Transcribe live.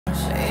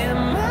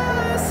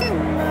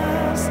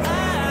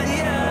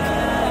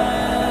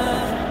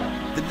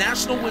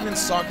National Women's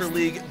Soccer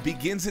League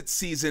begins its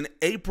season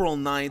April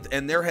 9th,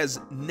 and there has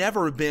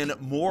never been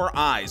more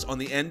eyes on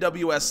the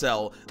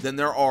NWSL than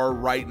there are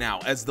right now.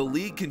 As the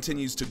league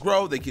continues to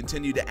grow, they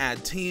continue to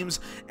add teams,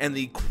 and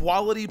the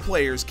quality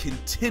players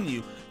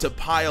continue to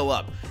pile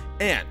up.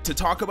 And to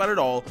talk about it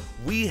all,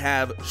 we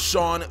have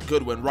Shaun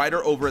Goodwin,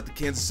 writer over at the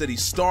Kansas City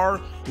Star,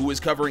 who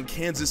is covering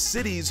Kansas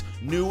City's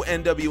new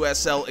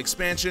NWSL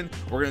expansion.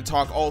 We're going to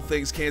talk all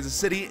things Kansas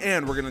City,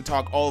 and we're going to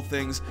talk all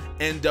things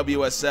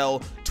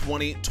NWSL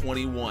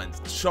 2021.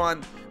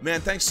 Shaun,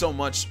 man, thanks so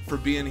much for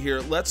being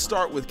here. Let's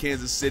start with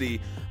Kansas City.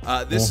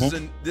 This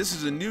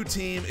is a new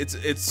team.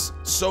 It's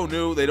so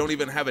new they don't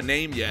even have a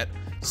name yet.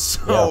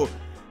 So,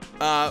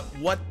 talk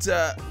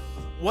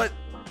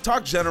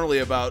generally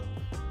about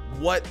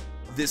what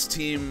this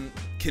team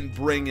can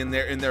bring in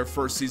their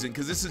first season,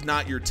 because this is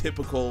not your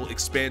typical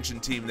expansion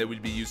team that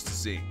we'd be used to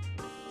seeing.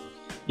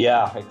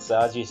 Yeah, it's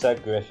as you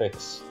said, Griff.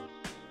 It's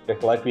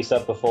like we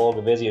said before,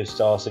 the video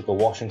starts like the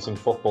Washington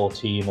football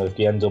team of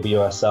the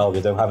NWSL.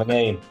 They don't have a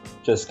name,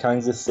 just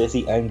Kansas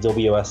City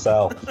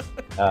NWSL.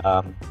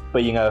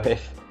 But you know,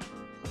 if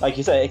like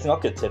you said, it's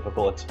not the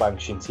typical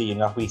expansion team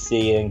that we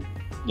see in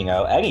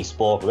any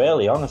sport,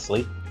 really.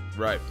 Honestly,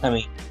 right? I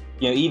mean,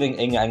 even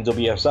in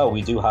NWSL,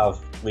 we do have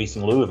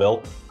Racing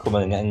Louisville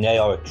coming in, and they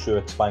are a true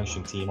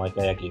expansion team, like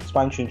they had the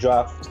expansion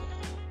draft,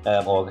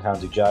 or the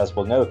Kansas Jazz.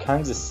 But no,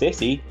 Kansas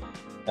City,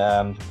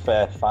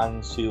 for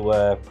fans who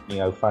were,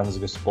 fans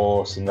of the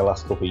sports in the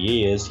last couple of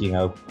years, we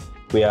had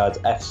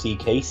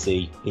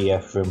FCKC here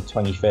from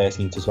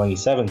 2013 to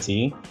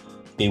 2017.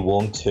 They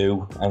won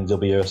 2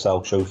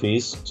 NWSL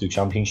trophies, 2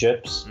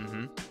 championships,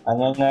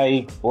 and then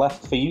they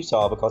left for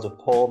Utah because of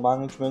poor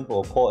management,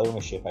 or poor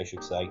ownership, I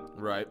should say.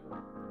 Right.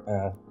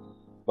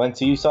 Went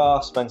to Utah,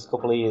 spent a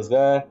couple of years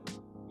there.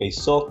 They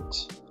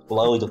sucked.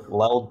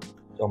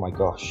 Oh my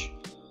gosh.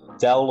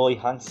 Deloy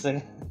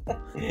Hansen.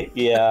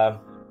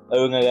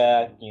 Owner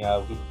there,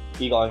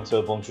 he got into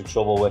a bunch of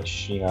trouble,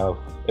 which,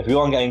 if we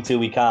want to get into,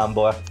 we can,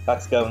 but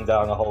that's going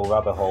down a whole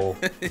rabbit hole.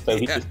 So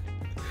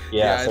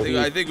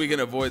I think we can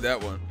avoid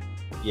that one.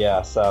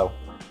 Yeah, so,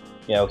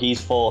 he's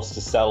forced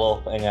to sell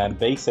up, and then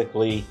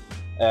basically,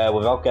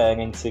 without getting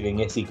into the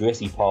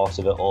nitty-gritty part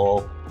of it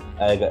all,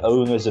 the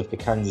owners of the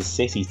Kansas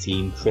City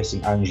team, Chris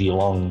and Angie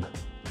Long,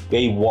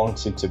 they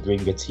wanted to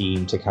bring a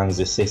team to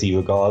Kansas City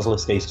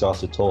regardless. They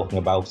started talking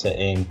about it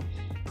in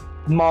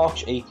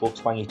March, April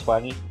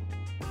 2020.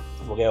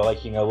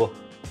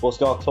 We'll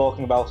start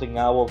talking about it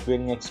now. We'll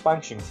bring an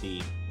expansion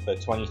team for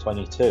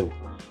 2022.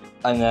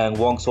 And then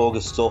once all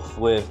the stuff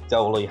with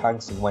Deloy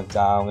Hansen went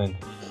down and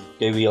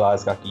they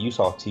realised that the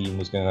Utah team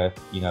was going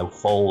to,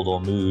 fold or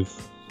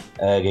move,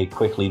 they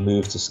quickly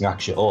moved to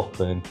snatch it up.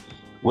 And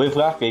with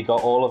that, they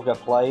got all of their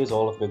players,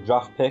 all of their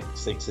draft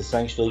picks. It's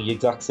essentially the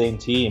exact same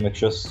team. It's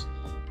just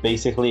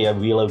basically a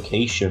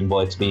relocation,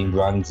 but it's being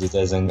branded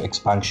as an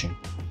expansion.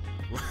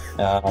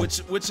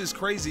 Which is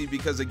crazy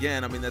because,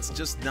 again, I mean, that's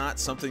just not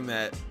something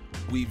that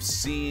we've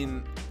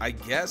seen, I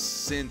guess,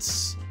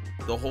 since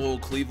the whole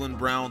Cleveland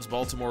Browns,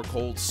 Baltimore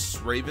Colts,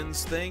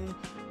 Ravens thing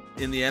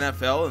in the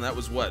NFL, and that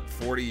was,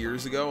 40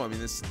 years ago? I mean,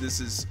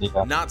 this is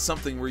not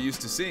something we're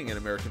used to seeing in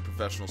American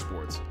professional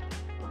sports.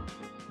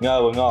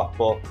 No, we're not,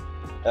 but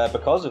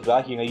because of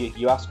that,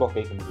 you asked what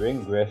they can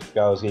bring, Griff.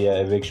 That was the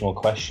original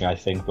question, I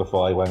think,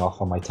 before I went off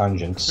on my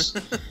tangents.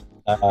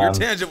 Your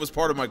tangent was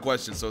part of my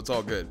question, so it's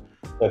all good.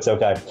 That's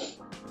okay.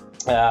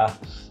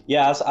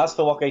 As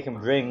for what they can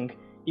bring,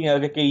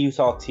 the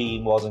Utah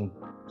team wasn't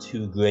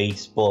too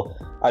great, but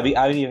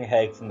I even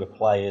heard from the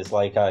players,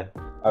 like I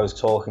was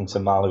talking to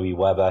Mallory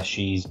Webber.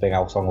 She's been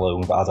out on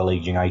loan for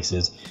Adelaide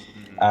United,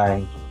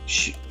 and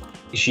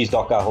she's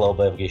got that a little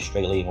bit of the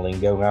Australian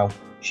lingo now.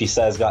 She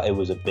says that it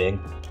was a bin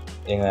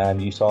in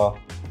Utah.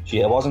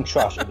 It wasn't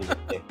trash, it was a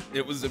bin.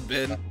 It was a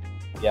bin?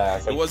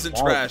 Yeah. It wasn't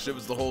trash, it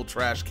was the whole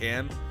trash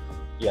can?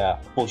 Yeah,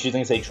 well, she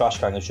didn't say trash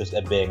can, it's just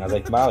a bin. I was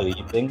like, Mallory,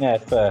 you've been there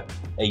for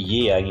a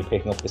year and you're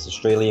picking up this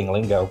Australian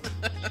lingo.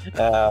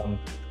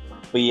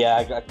 But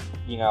yeah,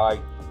 I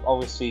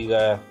obviously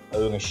the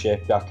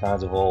ownership, that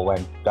kind of all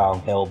went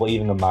downhill, but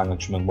even the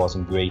management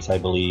wasn't great, I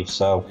believe.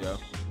 So,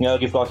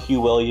 you've got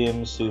Hugh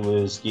Williams, who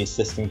was the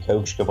assistant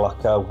coach to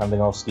Blacko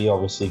Andonovski,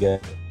 obviously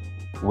the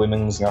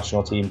women's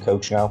national team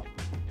coach now.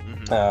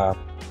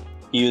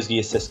 He was the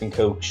assistant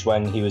coach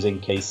when he was in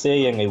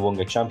KC and they won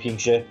the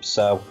championship.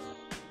 So,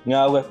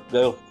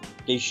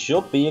 they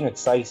should be an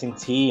exciting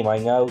team. I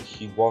know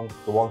the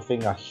one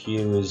thing that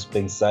Hugh has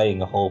been saying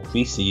the whole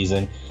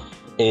preseason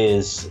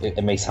is,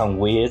 it may sound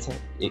weird,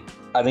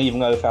 I don't even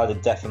know if I had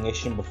a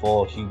definition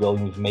before Hugh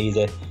Williams made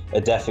it a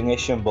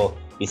definition, but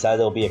he said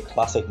it'll be a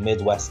classic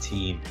Midwest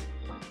team.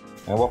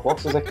 And what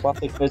does a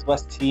classic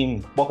Midwest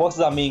team, what does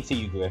that mean to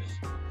you, Griff?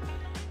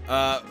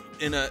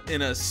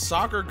 In a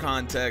soccer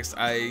context,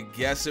 I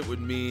guess it would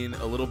mean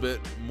a little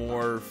bit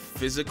more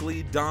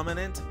physically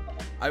dominant,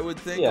 I would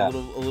think. A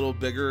little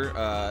bigger,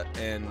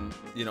 and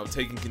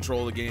taking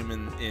control of the game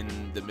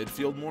in the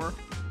midfield more.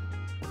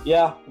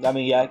 Yeah, I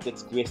mean,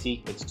 it's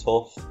gritty, it's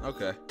tough.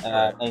 Okay.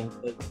 And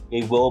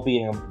it will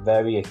be a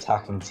very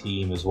attacking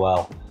team as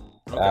well.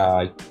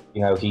 Okay.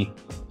 You know, he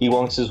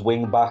wants his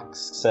wing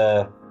backs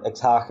to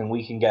attack, and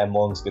we can get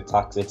amongst the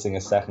tactics in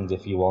a second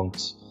if you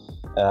want.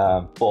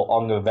 But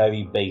on the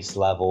very base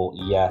level,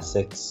 yes,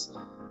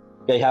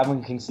 they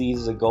haven't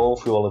conceded a goal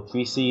through all the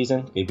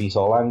preseason. They beat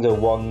Orlando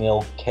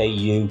 1-0,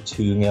 KU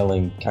 2-0,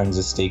 and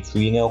Kansas State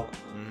 3-0.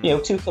 You know,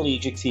 two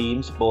collegiate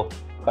teams, but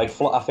like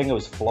I think it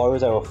was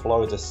Florida or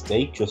Florida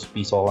State just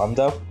beat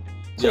Orlando.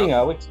 So you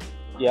know,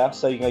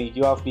 so you know, you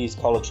do have these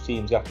college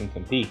teams that can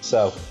compete.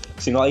 So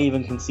not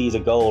even concede a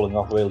goal and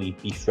not really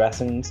be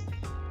threatened,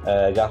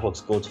 that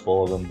looks good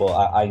for them. But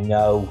I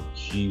know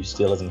Hugh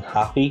still isn't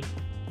happy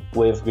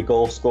with the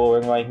goal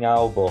scoring right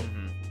now. But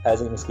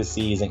heading into the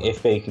season,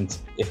 if they can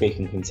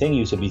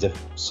continue to be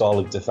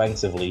solid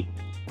defensively,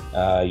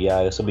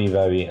 this will be a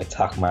very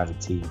attack-minded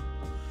team.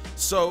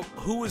 So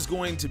who is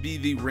going to be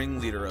the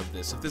ringleader of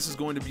this? If this is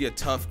going to be a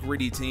tough,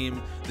 gritty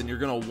team, then you're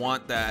going to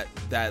want that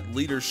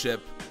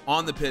leadership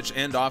on the pitch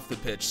and off the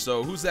pitch.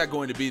 So who's that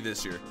going to be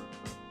this year?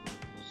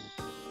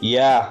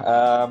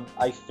 Yeah,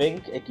 I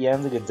think at the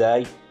end of the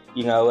day,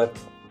 you know,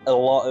 a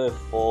lot of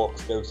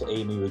forks go to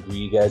Amy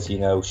Rodriguez. You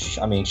know,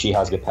 she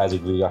has the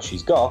pedigree that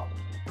she's got.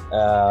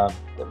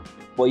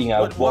 But you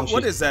know,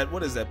 what is that?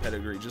 What is that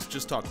pedigree?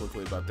 Just talk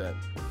quickly about that.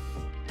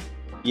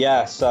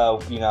 Yeah,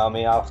 so you know, I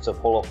mean, I have to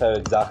pull up her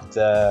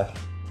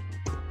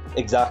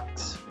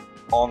exact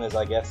honors,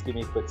 I guess. Give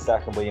me a quick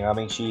second, but you know, I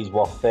mean, she's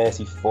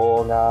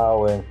 34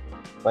 now, and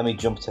let me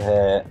jump to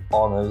her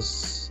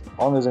honors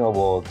and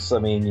awards. I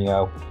mean, you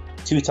know,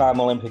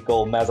 2-time Olympic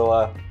gold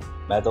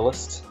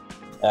medalist.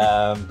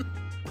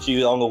 She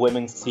was on the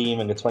women's team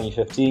in the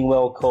 2015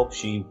 World Cup.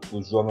 She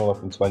was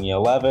runner-up in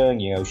 2011.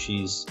 You know,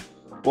 she's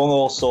won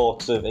all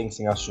sorts of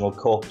international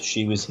cups.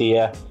 She was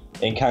here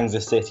in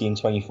Kansas City in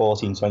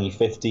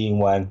 2014-2015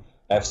 when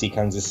FC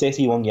Kansas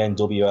City won the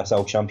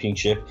NWSL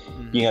Championship.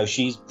 You know,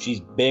 she's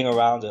been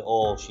around it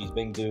all. She's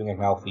been doing it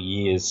now for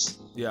years.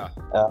 Yeah.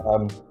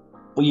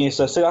 But you know,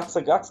 so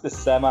that's the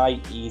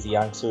semi-easy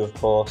answer, of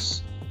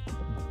course.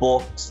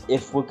 But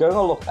if we're going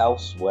to look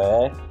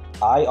elsewhere,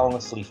 I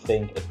honestly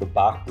think at the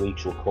back,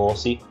 Rachel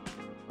Corsie.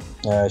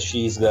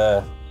 She's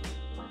the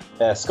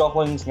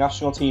Scotland's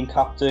national team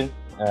captain.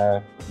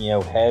 You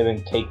know, her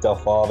and Kate Del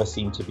Fava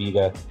seem to be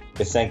the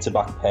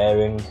centre-back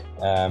pairing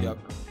at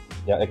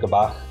the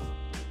back.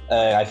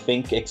 I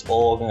think it's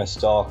all going to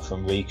start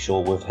from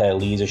Rachel with her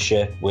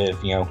leadership,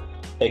 with, you know,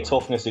 her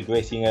toughness and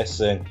grittiness,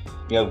 and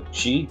you know,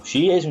 she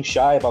isn't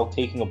shy about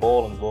taking a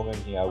ball and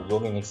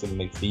running into the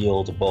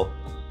midfield. But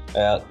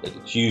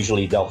it's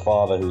usually Del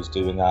Fava who's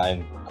doing that,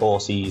 and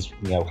Corsie's,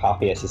 you know,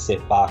 happier to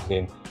sit back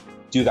and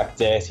do that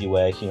dirty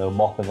work, you know,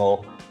 mopping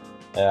up,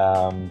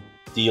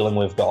 dealing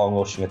with the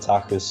on-rushing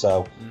attackers.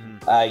 So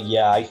I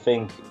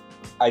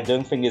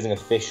don't think there's an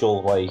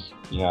official, like,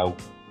 you know,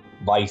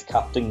 vice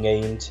captain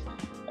named,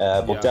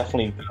 but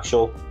definitely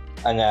Rachel.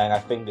 And then I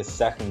think the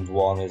second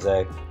one is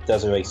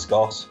Desiree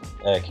Scott,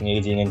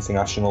 Canadian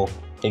international.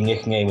 Her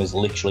nickname is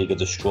literally the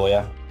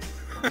Destroyer.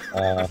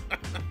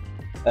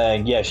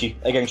 And yeah, she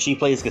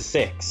plays the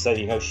 6, so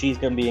you know, she's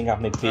going to be in that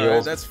midfield. All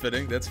right, that's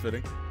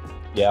fitting.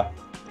 Yeah,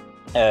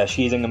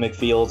 she's in the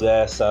midfield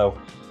there, so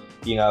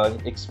you know,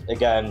 it's,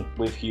 again,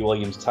 with Hugh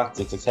Williams'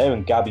 tactics, it's her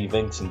and Gabby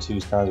Vincent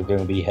who's kind of going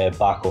to be her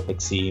backup,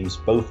 it seems.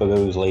 Both of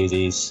those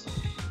ladies,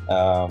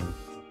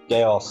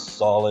 they are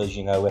solid,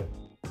 you know.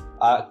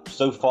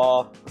 So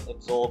far,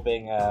 it's all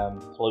been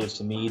closed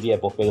to media,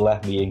 but they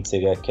let me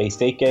into the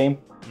K-State game.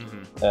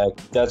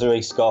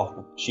 Desiree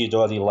Scott, she'd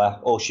already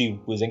left, she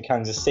was in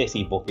Kansas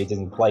City, but they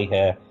didn't play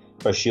her,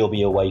 but she'll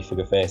be away for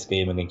the first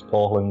game against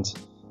Portland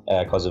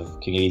because of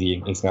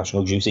Canadian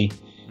international duty.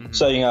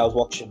 So, you know, I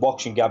was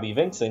watching Gabby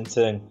Vincent,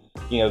 and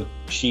you know,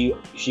 she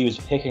was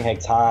picking her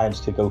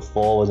times to go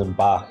forward and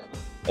back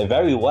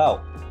very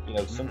well. You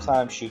know,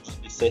 sometimes she'd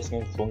just be sitting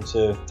in front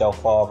of Del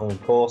Fava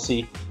and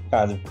Corsie,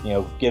 kind of, you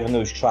know, giving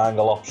those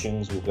triangle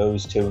options with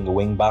those two in the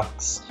wing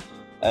backs.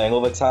 And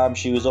other times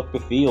she was up the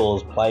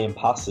field playing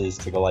passes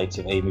to the likes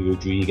of Amy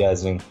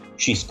Rodriguez, and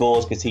she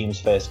scores the team's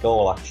first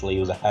goal. Actually, it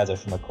was a header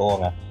from a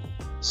corner.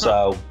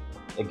 So,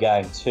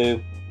 again,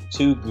 two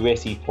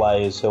gritty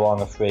players who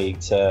aren't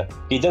afraid to.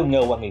 They don't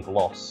know when they've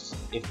lost,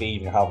 if they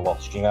even have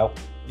lost. You know.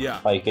 Yeah.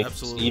 Like,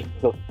 absolutely.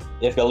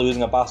 If they're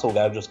losing a battle,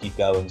 they'll just keep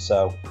going.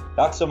 So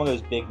that's some of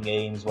those big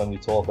names when we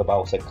talk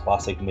about a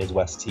classic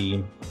Midwest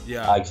team.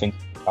 Yeah. I think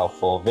about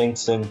for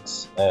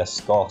Vincent,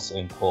 Scott,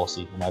 and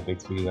Corsie are my big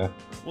three there.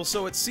 Well,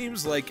 so it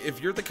seems like if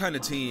you're the kind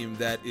of team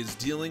that is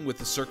dealing with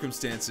the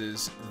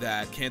circumstances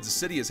that Kansas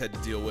City has had to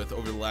deal with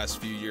over the last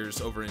few years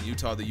over in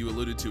Utah that you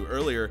alluded to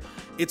earlier,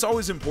 it's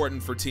always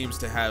important for teams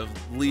to have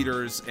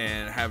leaders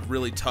and have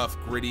really tough,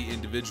 gritty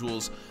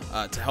individuals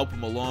to help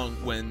them along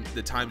when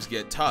the times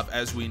get tough,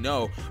 as we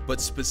know.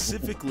 But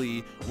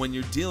specifically, when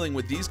you're dealing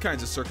with these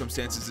kinds of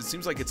circumstances, it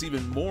seems like it's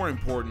even more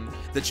important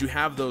that you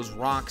have those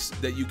rocks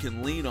that you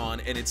can lean on.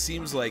 And it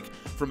seems like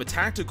from a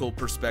tactical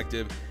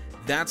perspective,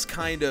 that's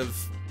kind of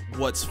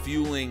what's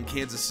fueling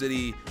Kansas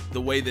City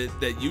the way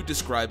that you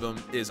describe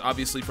them is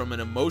obviously from an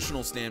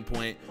emotional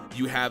standpoint,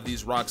 you have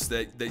these rocks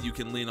that you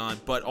can lean on,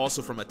 but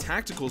also from a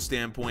tactical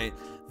standpoint,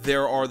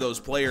 there are those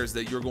players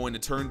that you're going to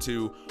turn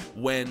to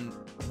when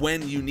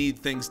you need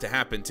things to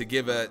happen. To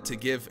give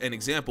an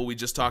example, we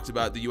just talked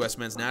about the U.S.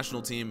 men's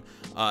national team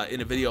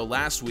in a video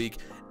last week,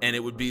 and it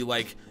would be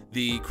like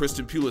the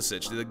Christian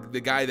Pulisic,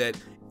 the guy that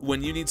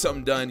when you need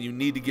something done, you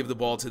need to give the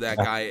ball to that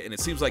guy, and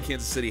it seems like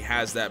Kansas City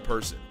has that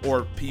person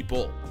or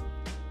people.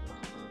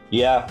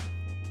 Yeah,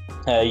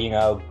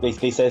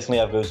 they certainly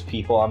have those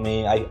people. I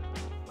mean,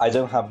 I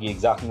don't have the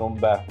exact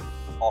number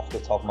off the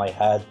top of my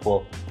head,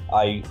 but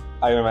I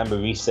remember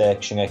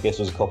researching it. This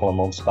was a couple of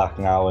months back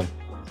now, and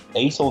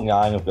 8 or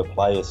 9 of the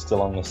players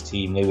still on this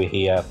team, they were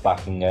here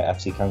back in the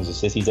FC Kansas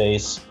City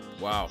days.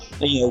 Wow.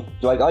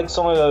 Like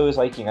some of those,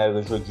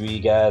 there's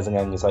Rodriguez, and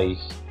then there's like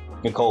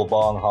Nicole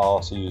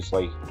Barnhart, who's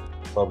like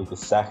probably the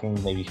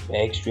second, maybe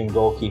third string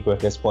goalkeeper at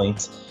this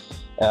point.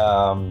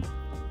 But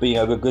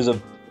because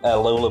of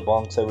Lola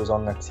Bonto was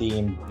on that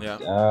team.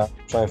 Yeah.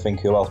 Trying to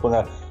think who else,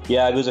 but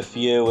there's a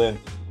few, and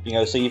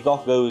so you've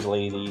got those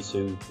ladies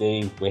who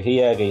they were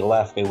here, they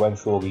left, they went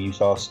through all the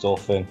Utah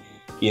stuff, and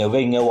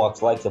they know what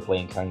it's like to play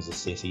in Kansas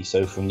City.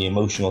 So from the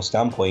emotional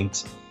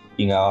standpoint,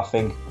 I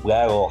think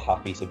we're all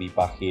happy to be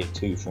back here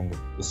too, from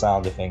the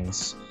sound of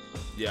things.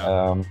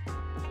 Yeah.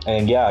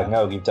 And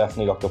you've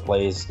definitely got the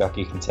players that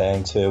you can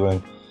turn to,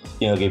 and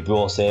they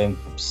brought in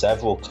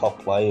several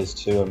top players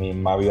too. I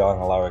mean,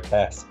 Mariana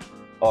Larroquette,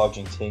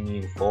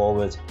 Argentinian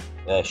forward.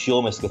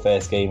 She'll miss the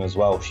first game as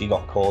well. She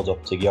got called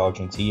up to the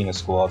Argentina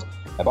squad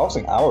about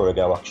an hour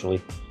ago,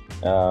 actually.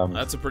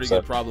 That's a pretty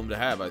good problem to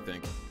have, I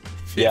think.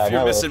 If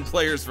you're missing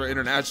players for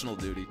international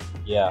duty.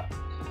 Yeah.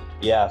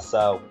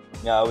 So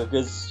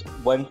because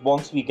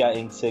once we get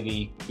into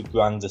the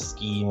grander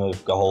scheme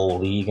of the whole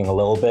league in a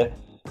little bit,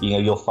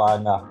 you'll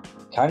find that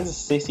Kansas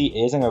City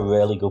is in a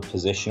really good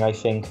position, I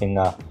think, in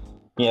that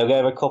they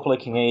have a couple of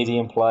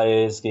Canadian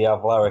players, they have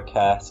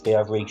Larroquette, they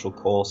have Rachel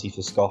Corsie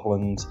for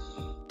Scotland,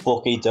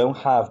 but they don't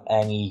have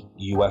any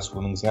US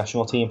women's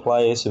national team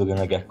players who are going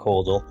to get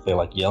called up for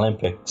like the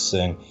Olympics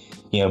and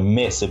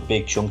miss a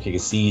big chunk of the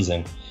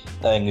season.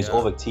 And there's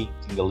other teams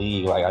in the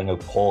league, like I know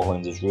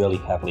Portland is really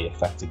heavily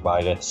affected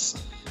by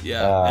this.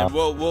 Yeah, and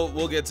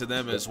we'll get to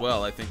them as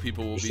well. I think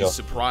people will be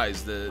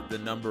surprised the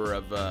number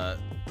of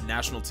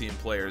national team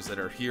players that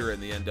are here in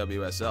the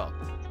NWSL.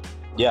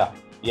 Yeah.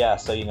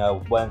 So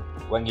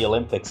when the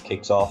Olympics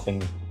kicks off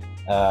and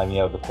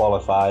the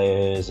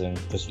qualifiers and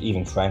just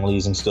even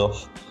friendlies and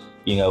stuff,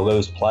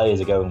 those players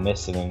are going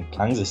missing, and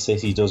Kansas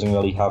City doesn't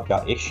really have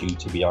that issue,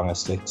 to be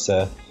honest. It's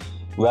a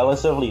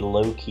relatively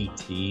low-key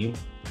team,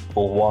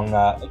 but one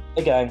that,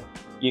 again,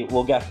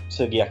 we'll get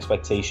to the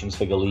expectations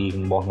for the league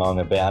and whatnot in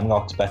a bit. I'm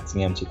not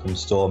expecting them to come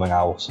storming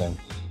out and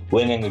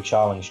winning the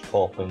Challenge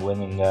Cup and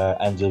winning the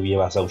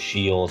NWSL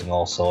Shield and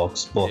all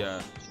sorts,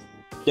 but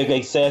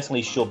they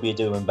certainly should be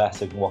doing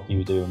better than what they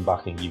were doing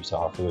back in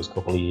Utah for those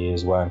couple of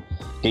years when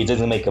they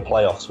didn't make the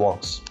playoffs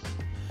once.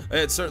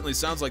 It certainly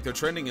sounds like they're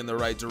trending in the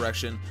right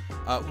direction.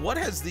 What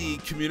has the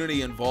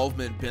community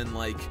involvement been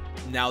like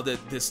now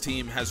that this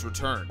team has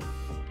returned?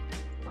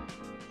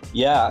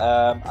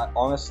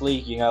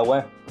 Honestly,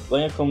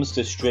 when it comes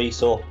to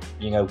straight up,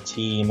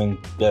 team and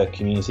the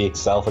community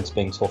itself, it's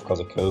been tough because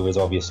of COVID,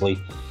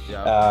 obviously.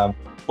 Yeah.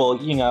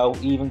 But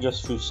even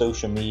just through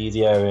social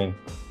media and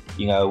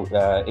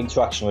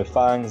interaction with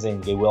fans,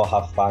 and they will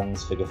have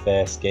fans for the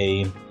first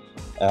game.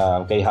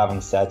 They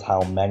haven't said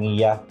how many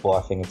yet, but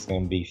I think it's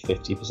going to be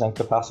 50%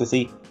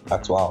 capacity.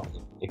 That's what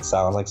it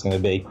sounds like it's going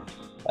to be.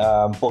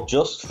 But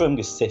just from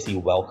the city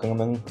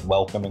welcoming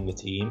the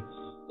team,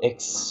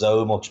 it's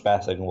so much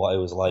better than what it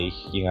was like,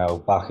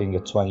 back in the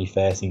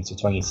 2013 to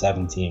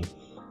 2017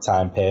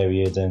 time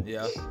period. And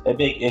a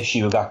big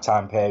issue with that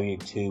time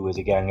period too was,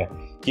 again,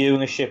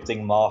 doing a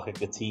shifting market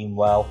the team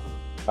well.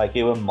 Like,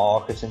 they were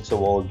marketing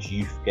towards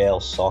youth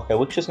girls soccer,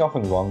 which is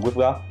nothing wrong with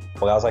that,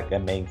 but that was like their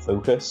main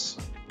focus.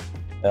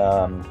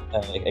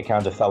 It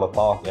kind of fell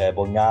apart there,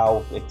 but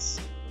now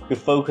the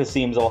focus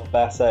seems a lot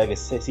better. The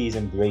city's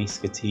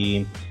embraced the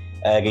team.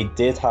 They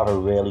did have a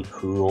really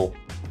cool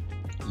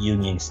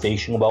Union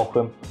Station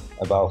welcome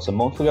about a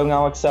month ago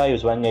now, I'd say. It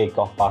was when they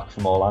got back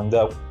from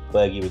Orlando,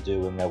 where you were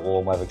doing their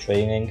warm weather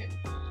training.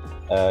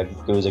 There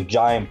was a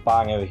giant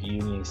banner at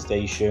Union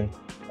Station.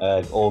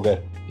 All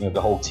the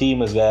whole team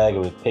was there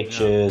with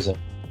pictures, and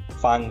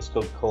fans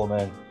could come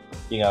in.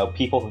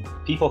 People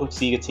could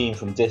see the team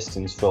from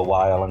distance for a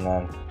while, and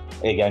then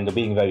again they're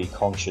being very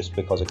conscious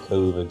because of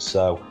COVID.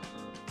 So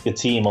the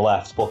team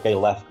left, but they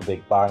left the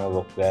big banner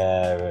up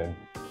there,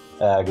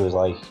 and it was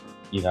like,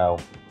 I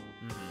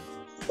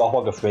forgot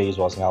what the phrase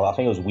was now. I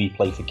think it was "We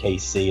play for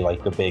KC,"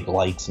 like the big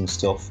lights and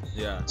stuff.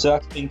 Yeah. So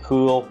that's been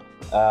cool.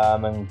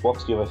 And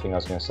what's the other thing I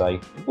was going to say?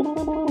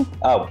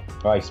 Oh,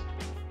 right.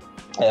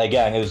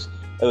 Again, it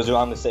was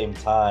around the same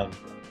time.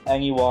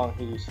 Anyone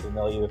who's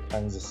familiar with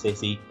Kansas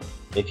City,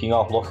 if you're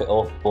not, look it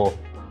up. But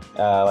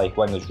like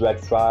when there's Red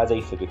Friday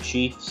for the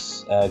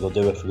Chiefs, they'll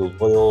do it for the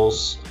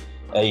Royals.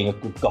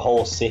 The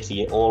whole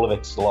city, all of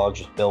its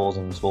largest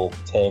buildings will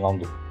turn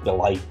on the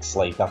lights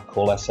like that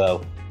colour.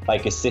 So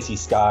like a city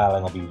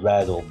skyline will be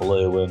red or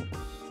blue, and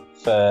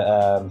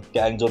for the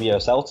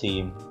NWSL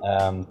team,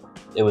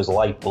 it was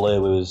light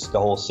blue. It was the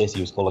whole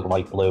city was coloured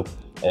light blue,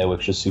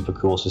 which was super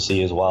cool to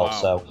see as well.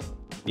 Wow. So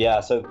yeah,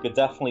 so they're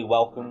definitely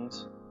welcomed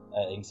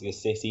into the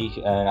city,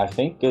 and I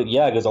think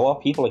there's a lot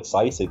of people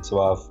excited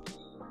to have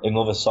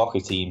another soccer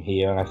team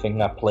here, and I think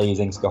that plays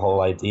into the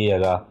whole idea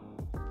that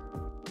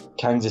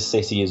Kansas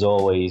City has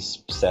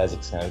always says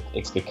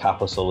it's the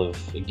capital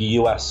of the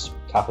US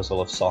capital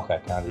of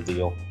soccer kind of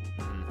deal.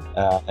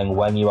 And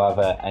when you have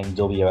an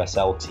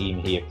NWSL team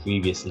here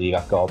previously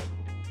that got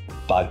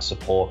bad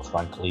support,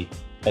 frankly,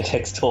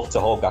 it's tough to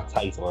hold that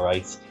title,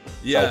 right?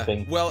 Yeah, so I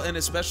think, well, and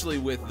especially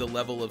with the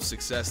level of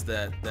success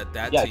that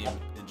team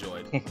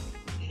enjoyed.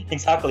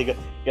 Exactly,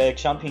 a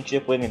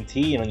championship winning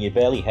team, and you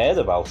barely heard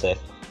about it.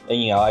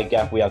 And I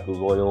get we had the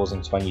Royals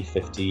in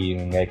 2015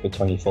 and the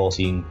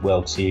 2014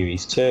 World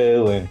Series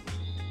too, and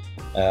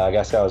I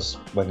guess that was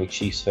when the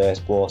Chiefs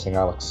first brought in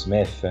Alex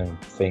Smith,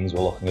 and things were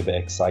looking a bit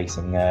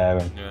exciting there.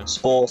 And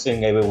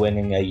Sporting, they were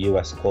winning their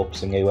US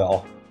Cups, and they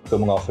were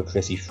coming off a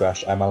pretty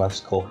fresh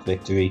MLS Cup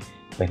victory,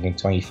 I think in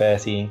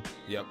 2013.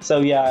 Yep. So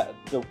yeah,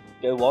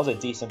 there was a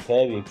decent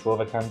period for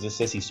other Kansas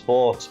City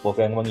sports, but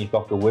then when you've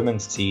got the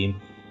women's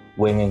team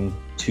winning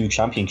 2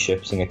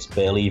 championships and it's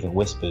barely even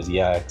whispers,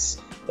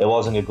 it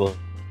wasn't a good.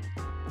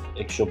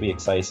 It should be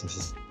exciting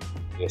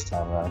this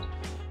time around.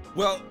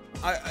 Well,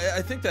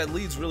 I think that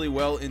leads really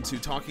well into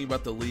talking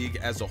about the league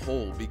as a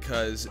whole,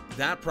 because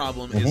that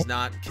problem is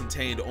not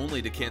contained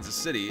only to Kansas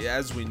City.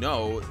 As we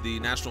know, the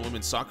National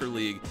Women's Soccer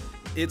League,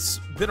 it's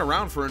been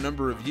around for a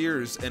number of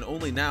years, and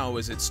only now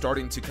is it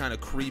starting to kind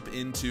of creep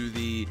into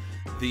the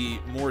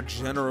more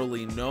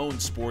generally known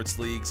sports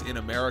leagues in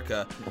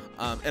America.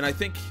 And I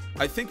think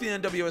the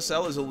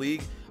NWSL as a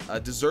league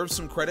deserves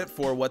some credit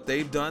for what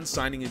they've done,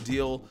 signing a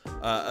deal,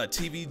 a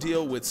TV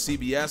deal with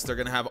CBS. They're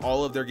going to have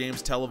all of their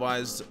games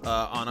televised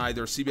on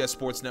either CBS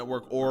Sports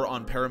Network or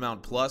on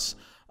Paramount Plus,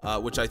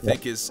 which I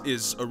think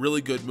is a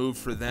really good move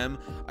for them.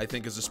 I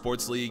think as a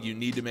sports league, you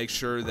need to make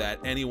sure that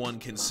anyone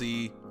can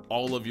see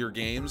all of your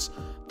games,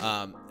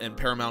 and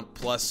Paramount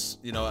Plus,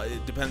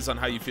 it depends on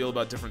how you feel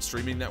about different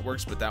streaming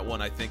networks, but that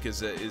one I think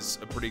is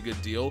a pretty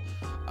good deal.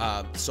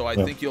 So I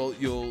think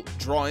you'll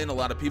draw in a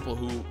lot of people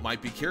who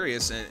might be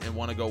curious and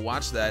want to go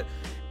watch that.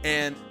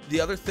 And the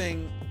other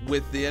thing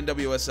with the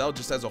NWSL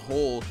just as a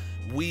whole,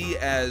 we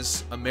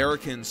as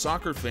American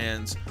soccer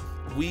fans,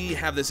 we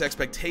have this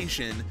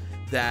expectation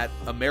that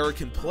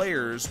American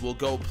players will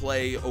go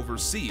play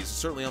overseas.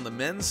 Certainly on the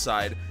men's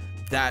side,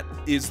 that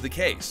is the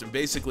case, and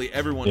basically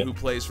everyone who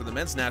plays for the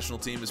men's national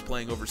team is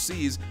playing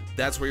overseas.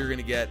 That's where you're going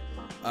to get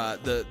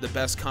the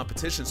best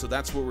competition, so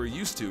that's what we're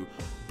used to.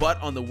 But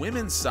on the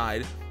women's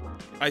side,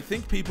 I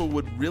think people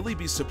would really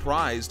be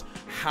surprised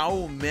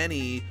how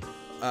many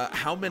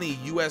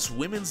U.S.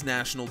 women's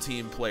national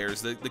team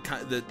players,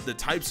 the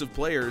types of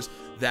players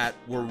that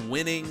were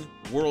winning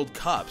World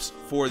Cups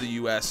for the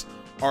U.S.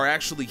 are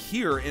actually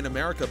here in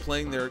America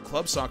playing their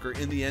club soccer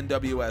in the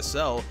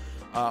NWSL.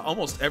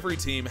 Almost every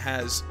team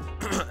has,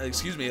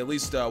 excuse me, at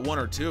least 1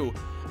 or 2.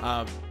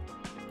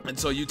 And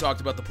so you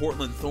talked about the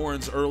Portland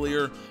Thorns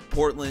earlier.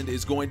 Portland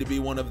is going to be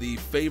one of the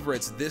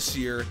favorites this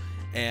year.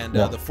 And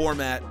the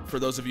format, for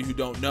those of you who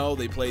don't know,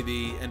 they play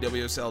the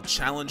NWSL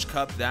Challenge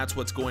Cup. That's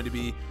what's going to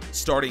be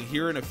starting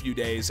here in a few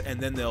days, and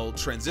then they'll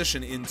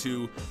transition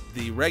into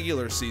the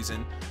regular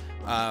season.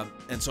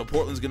 And so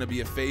Portland's going to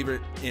be a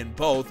favorite in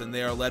both, and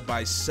they are led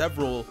by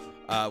several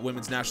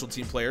women's national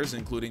team players,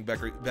 including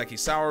Becky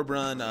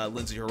Sauerbrunn,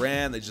 Lindsey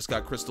Horan. They just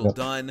got Crystal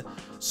Dunn.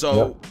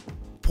 So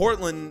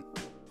Portland,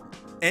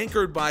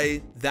 anchored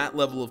by that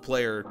level of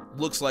player,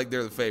 looks like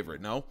they're the favorite,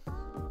 no?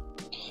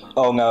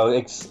 Oh, no.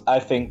 I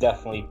think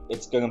definitely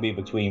it's going to be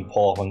between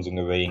Portland and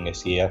the Reign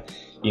this year.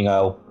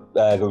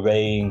 The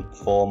Reign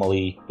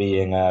formerly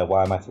being,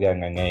 why am I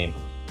forgetting their name?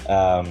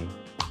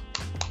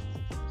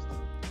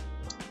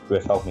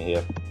 Griff, help me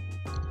here.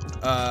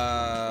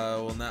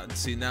 Well,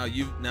 now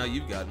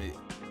you've got me.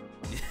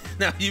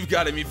 Now you've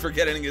got me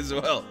forgetting as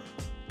well.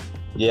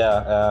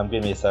 Yeah,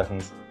 give me a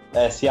second.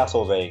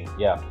 Seattle Reign.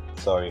 Yeah,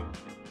 sorry.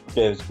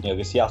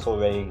 The Seattle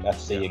Reign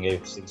FC and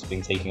it's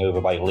been taken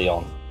over by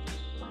Lyon.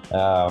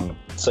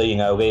 So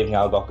they've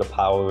now got the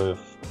power of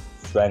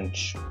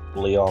French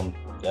Lyon,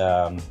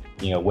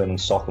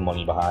 women's soccer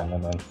money behind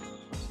them, and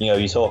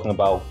you're talking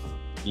about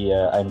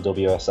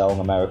NWSL in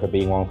America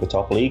being one of the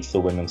top leagues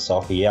for women's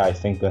soccer. Yeah, I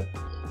think the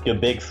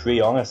big three,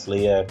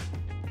 honestly,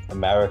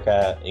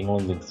 America,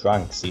 England, and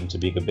France seem to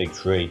be the big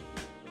three.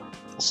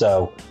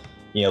 So,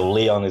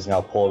 Lyon is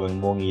now pouring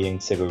money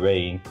into the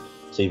Reign.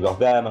 So you've got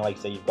them, and like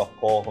I say, you've got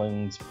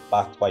Portland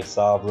backed by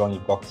Sauerbrunn.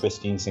 You've got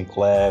Christine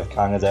Sinclair of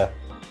Canada.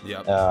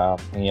 Yep.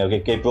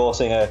 They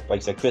brought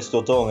in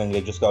Crystal Dunn, and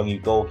they just got a new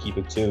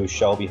goalkeeper too,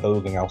 Shelby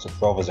Hogan out of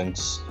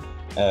Providence.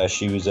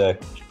 She was a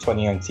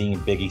 2019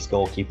 Big East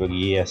goalkeeper of the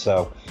year.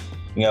 So,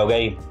 You know,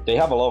 they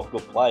have a lot of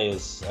good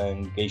players,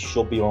 and they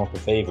should be one of the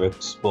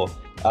favourites. But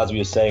as we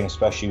were saying,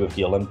 especially with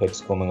the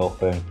Olympics coming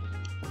up, and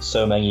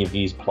so many of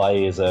these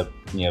players are,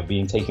 you know,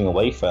 being taken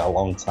away for a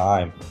long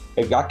time,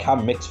 that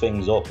can mix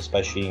things up,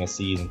 especially in a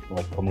season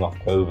like coming off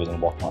COVID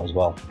and whatnot as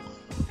well.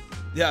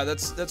 Yeah,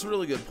 that's a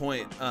really good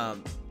point.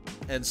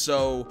 And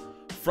so,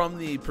 from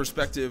the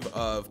perspective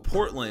of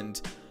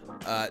Portland,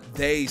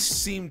 they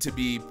seem to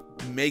be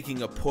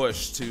making a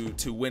push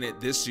to win it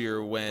this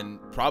year, when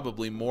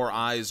probably more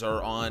eyes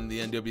are on the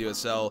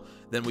NWSL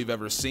than we've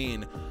ever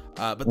seen.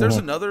 But there's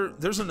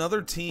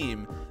another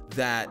team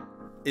that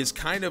is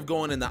kind of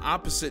going in the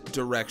opposite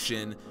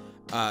direction,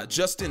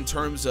 just in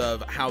terms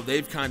of how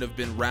they've kind of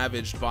been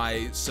ravaged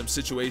by some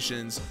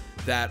situations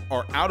that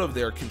are out of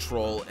their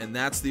control, and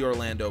that's the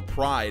Orlando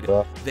Pride.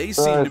 They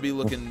seem to be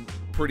looking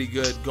pretty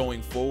good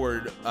going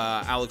forward.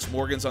 Alex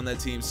Morgan's on that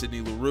team,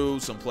 Sydney Leroux,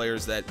 some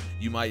players that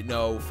you might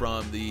know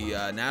from the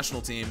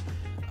national team.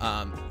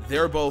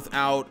 They're both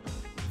out.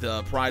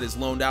 The Pride has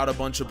loaned out a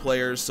bunch of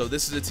players, so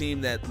this is a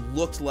team that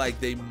looked like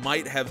they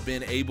might have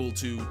been able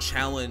to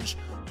challenge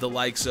the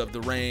likes of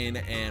the Reign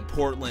and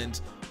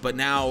Portland, but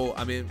now,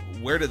 I mean,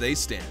 where do they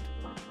stand?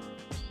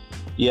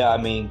 Yeah, I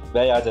mean,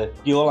 they had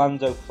the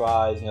Orlando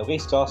Pride, you know, they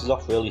started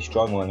off really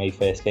strong when they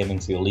first came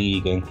into the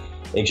league, and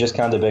it's just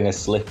kind of been a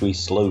slippery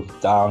slope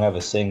down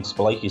ever since.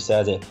 But like you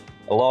said,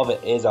 a lot of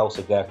it is out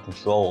of their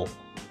control.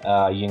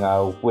 You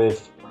know,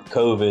 with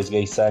COVID,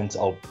 they sent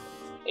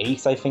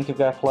 8, I think, of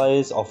their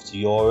players off to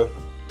Europe,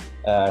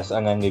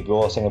 and then they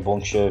brought in a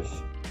bunch of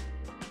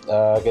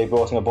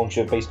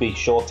basically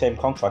short-term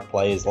contract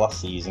players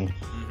last season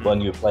when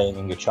you were playing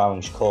in the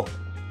Challenge Cup.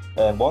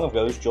 One of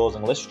those,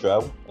 Jordan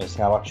Listro, is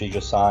now actually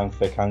just signed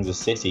for Kansas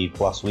City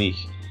last week.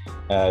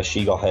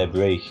 She got her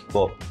break,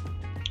 but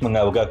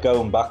no,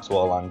 going back to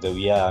Orlando,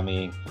 yeah, I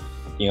mean,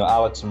 you know,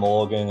 Alex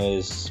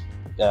Morgan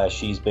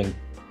she's been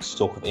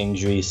stuck with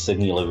injuries.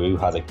 Sydney Leroux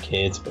had a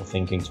kid, I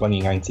think, in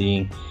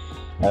 2019.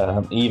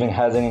 Even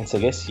heading into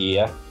this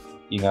year,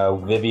 you know,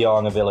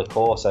 Viviana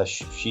Villacorsa,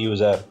 she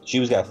was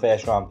a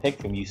first round pick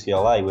from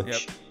UCLA,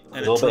 which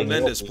and a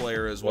tremendous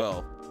player as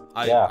well.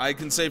 I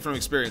can say from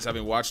experience,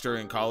 having watched her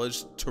in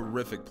college,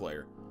 terrific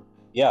player.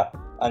 Yeah,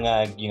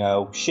 and you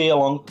know, she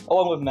along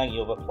with many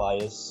other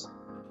players.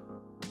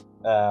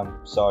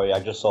 Sorry, I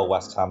just saw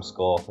West Ham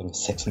score in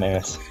 6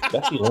 minutes.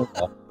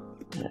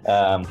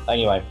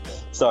 Anyway,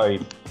 sorry.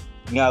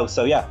 No,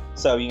 so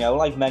you know,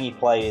 like many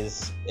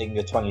players in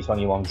the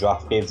 2021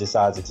 draft, they've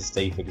decided to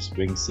stay for the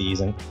spring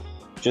season,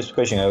 just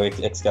because, you know,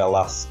 it's their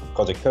last,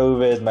 because of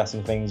COVID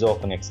messing things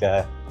up, and it's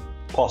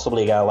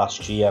possibly their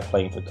last year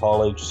playing for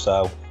college.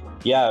 So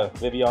yeah,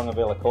 Viviana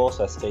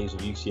Villacorsa stays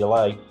with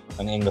UCLA,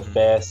 and in the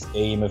first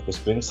game of the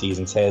spring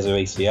season tears her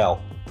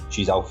ACL.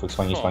 She's out for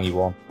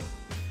 2021.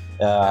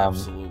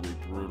 Absolutely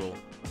brutal.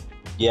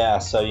 Yeah,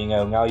 so, you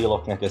know, now you're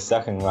looking at the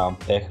second round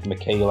pick,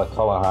 Michaela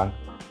Colohan,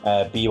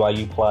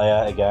 BYU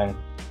player. Again,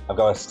 I've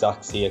got her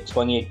stats here: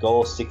 28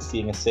 goals,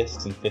 16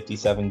 assists in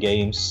 57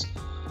 games.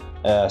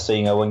 So,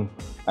 you know,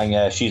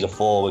 and she's a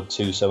forward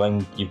too, so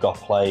when you've got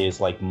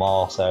players like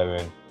Marta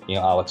and, you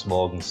know, Alex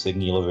Morgan,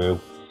 Sydney Leroux,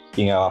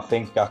 you know, I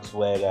think that's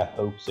where their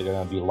hopes are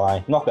going to be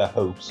lying. Not their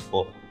hopes,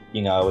 but,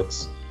 you know,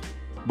 it's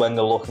when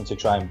they're looking to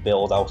try and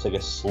build out of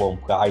this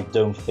slump that I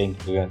don't think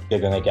they're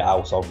going to get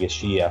out of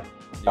this year.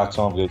 That's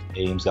one of those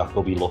games that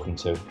they'll be looking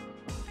to.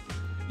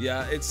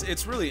 Yeah,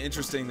 it's really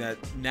interesting that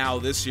now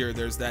this year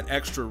there's that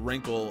extra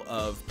wrinkle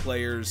of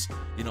players,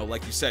 you know,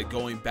 like you said,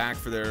 going back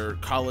for their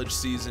college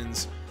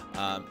seasons,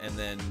 and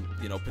then,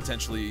 you know,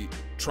 potentially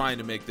trying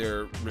to make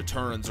their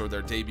returns or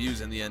their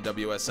debuts in the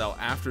NWSL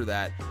after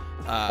that.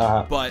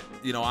 But,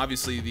 you know,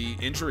 obviously the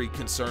injury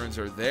concerns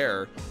are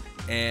there,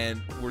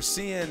 and we're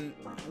seeing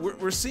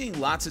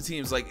lots of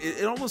teams, like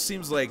it almost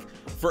seems like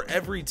for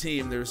every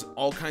team there's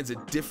all kinds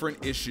of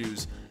different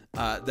issues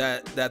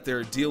that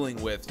they're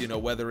dealing with, you know,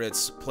 whether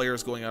it's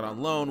players going out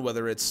on loan,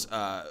 whether it's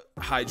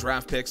high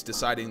draft picks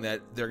deciding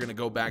that they're going to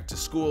go back to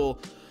school.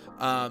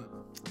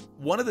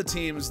 One of the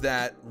teams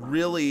that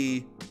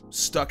really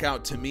stuck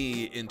out to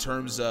me in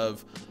terms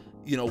of,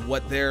 you know,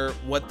 what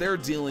they're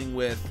dealing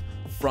with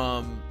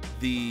from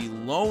the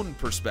loan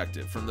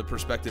perspective, from the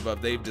perspective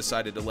of they've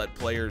decided to let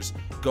players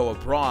go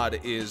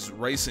abroad, is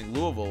Racing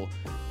Louisville.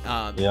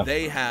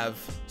 They have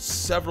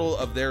several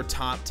of their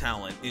top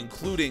talent,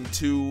 including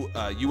 2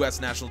 U.S.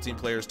 national team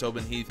players,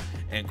 Tobin Heath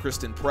and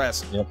Kristen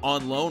Press,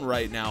 on loan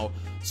right now.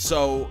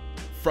 So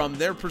from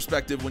their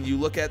perspective, when you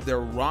look at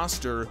their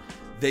roster,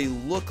 they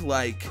look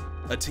like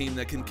a team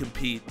that can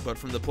compete, but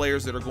from the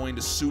players that are going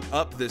to suit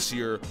up this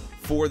year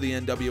for the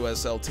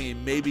NWSL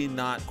team, maybe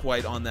not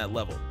quite on that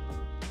level.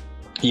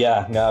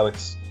 Yeah, no,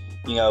 it's,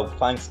 you know,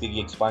 thanks to the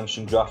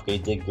expansion draft, they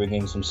did bring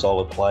in some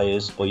solid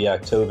players. But yeah,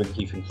 Tobin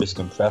Heath and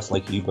Kristen Press,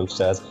 like you both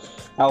said.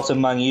 Out of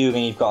Man U,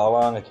 then you've got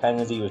Alana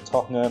Kennedy with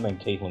Tottenham and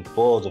Caitlin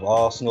Foord of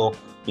Arsenal.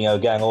 You know,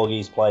 again, all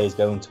these players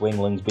going to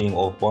England, being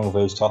one of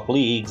those top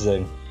leagues.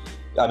 And,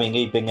 I mean,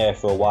 they've been there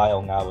for a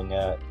while now, and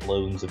their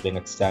loans have been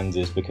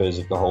extended because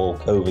of the whole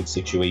COVID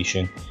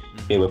situation.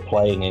 They were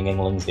playing in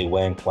England, they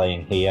weren't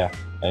playing here,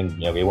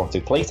 and they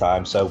wanted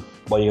playtime. So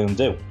what are you going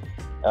to do?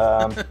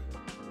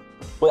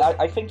 But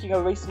I think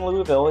racing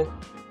Louisville,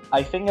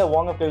 I think they're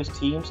one of those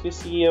teams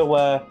this year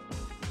where,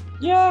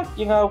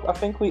 I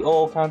think we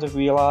all kind of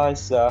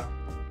realise that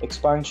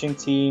expansion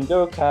team,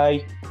 they're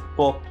okay,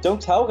 but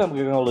don't tell them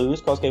we're going to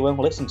lose because they won't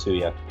listen to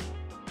you.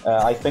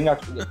 I think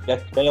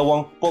they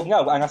won't, but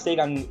no, and I say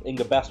that in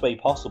the best way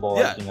possible.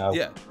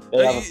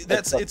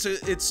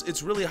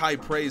 It's really high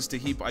praise to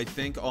heap, I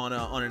think, on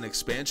an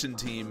expansion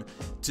team,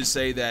 to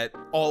say that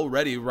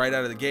already right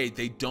out of the gate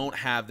they don't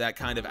have that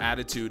kind of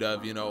attitude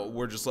of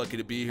we're just lucky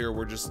to be here,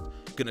 we're just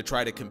gonna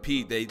try to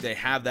compete. They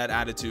have that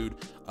attitude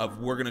of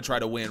we're gonna try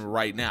to win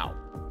right now.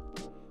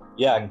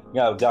 Yeah,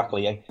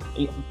 exactly. And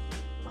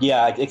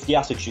it's the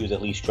attitude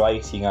at least,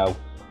 right?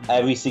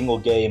 Every single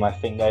game, I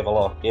think they have a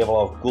lot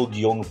of good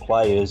young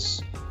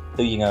players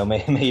who,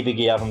 maybe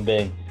they haven't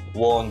been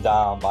worn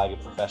down by the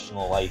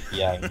professional life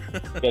yet.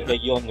 They're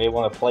young, they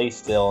want to play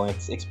still, and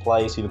it's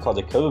players who, because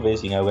of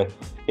COVID,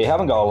 they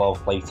haven't got a lot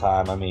of play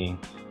time. I mean,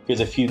 there's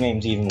a few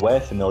names even we're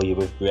familiar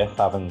with Griff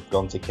having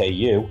gone to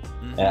KU.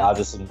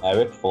 Addison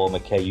Merrick, former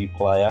KU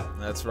player.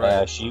 That's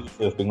right. She used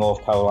to have been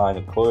North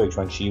Carolina Courage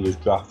when she was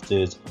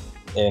drafted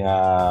in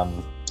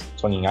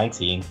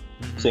 2019.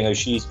 So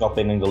she's not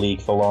been in the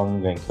league for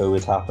long, and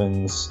COVID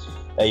happens.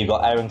 You've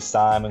got Erin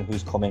Simon,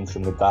 who's coming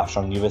from the dash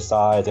on the other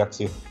side.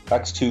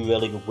 That's two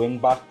really good wing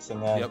backs,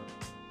 and then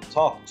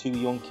top two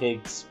young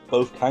kids,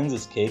 both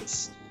Kansas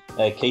kids.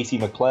 Katie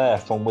McClure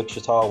from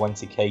Wichita went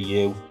to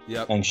KU,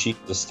 and she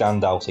was a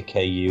standout at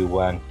KU.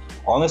 When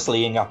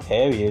honestly, in that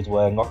period,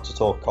 where not to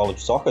talk college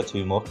soccer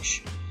too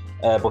much,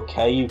 but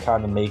KU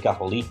kind of made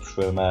that leap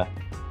from a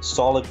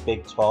solid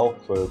Big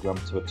 12 program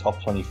to a top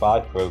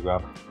 25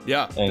 program.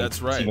 Yeah, that's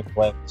right.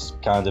 McClure's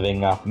kind of in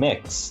that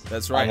mix.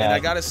 That's right. And I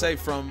gotta say,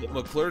 from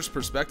McClure's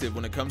perspective,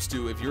 when it comes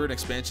to if you're an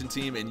expansion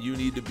team and you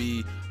need to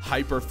be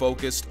hyper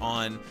focused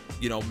on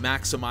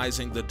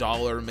maximizing the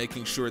dollar,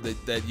 making sure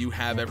that you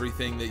have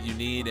everything that you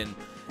need, and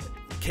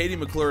Katie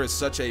McClure is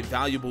such a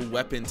valuable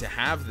weapon to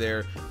have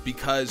there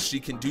because she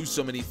can do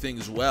so many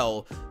things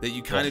well that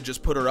you kind of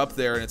just put her up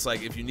there, and it's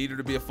like if you need her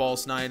to be a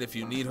false nine, if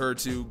you need her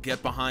to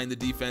get behind the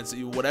defense,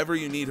 whatever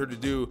you need her to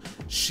do,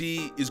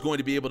 she is going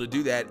to be able to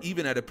do that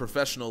even at a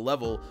professional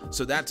level.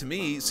 So that to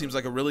me seems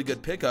like a really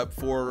good pickup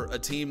for a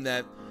team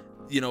that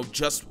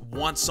just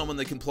wants someone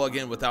they can plug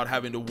in without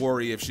having to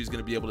worry if she's going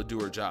to be able to do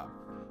her job.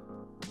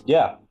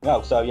 I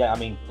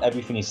mean,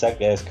 everything you said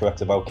there is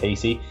correct about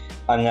Casey.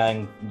 And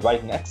then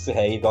right next to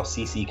her, you've got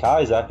CC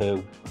Kaiser,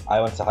 who I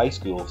went to high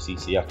school with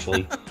CC,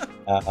 actually.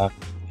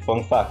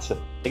 Fun fact,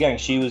 again,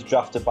 she was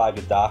drafted by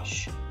the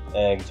Dash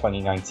in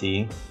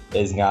 2019,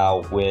 is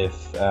now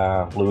with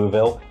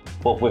Louisville.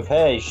 But with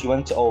her, she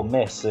went to Ole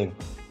Miss, and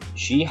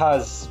she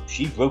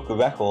broke a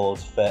record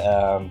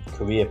for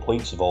career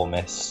points of Ole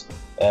Miss.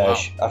 Wow.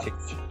 I think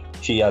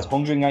she has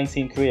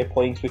 119 career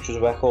points, which was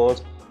a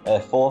record.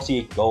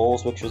 48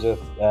 goals, which was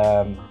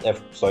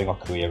sorry, not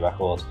career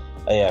record,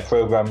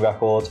 program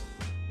record.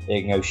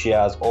 She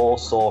has all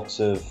sorts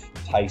of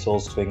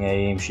titles to her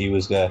name. She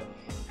was the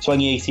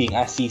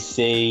 2018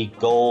 SEC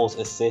goals,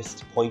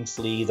 assists, points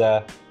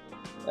leader.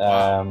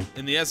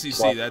 In the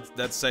SEC,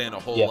 that's saying a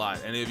whole lot.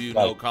 Any of you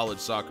know college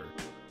soccer?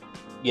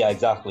 Yeah,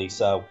 exactly.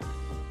 So,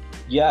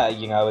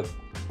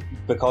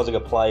 because of the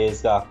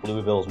players that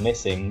Louisville's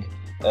missing,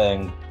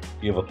 and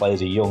the other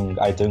players are young,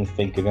 I don't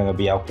think they're going to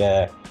be out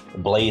there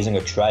blazing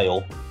a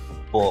trail.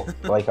 But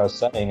like I was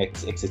saying,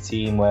 it's a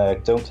team where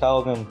don't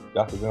tell them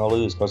that they're going to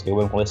lose because they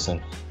won't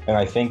listen. And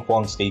I think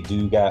once they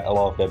do get a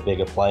lot of their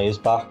bigger players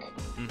back,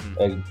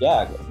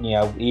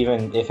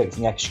 even if it's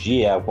next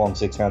year,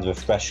 once it's kind of a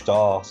fresh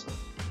start,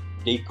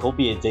 they could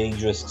be a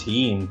dangerous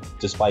team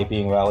despite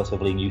being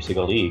relatively new to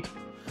the league.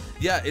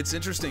 Yeah, it's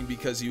interesting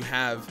because you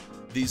have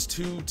these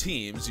two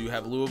teams. You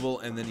have Louisville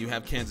and then you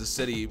have Kansas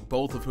City,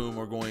 both of whom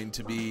are going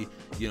to be,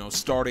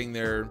 starting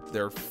their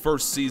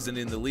first season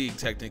in the league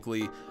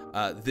technically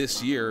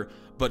this year,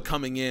 but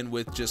coming in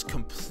with just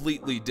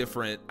completely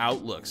different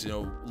outlooks.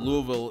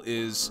 Louisville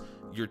is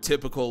your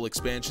typical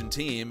expansion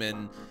team,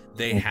 and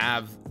they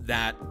have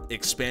that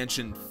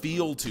expansion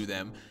feel to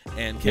them.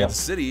 And Kansas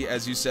City,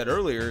 as you said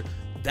earlier,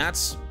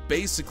 that's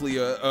basically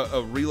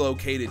a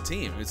relocated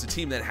team. It's a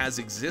team that has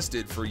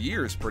existed for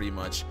years pretty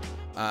much.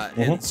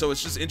 And so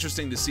it's just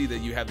interesting to see that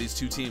you have these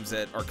two teams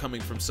that are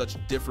coming from such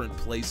different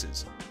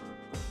places.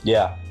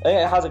 Yeah,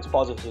 it has its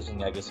positives and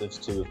negatives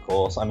too, of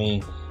course. I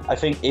mean, I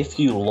think if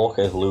you look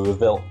at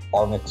Louisville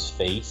on its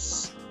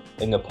face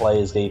and the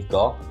players they've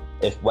got,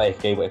 if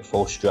they were at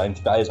full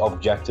strength, that is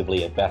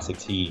objectively a better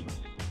team.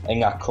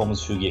 And that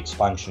comes through the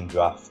expansion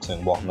draft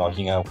and whatnot.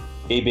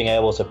 They've been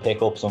able to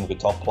pick up some of the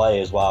top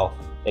players, while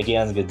at the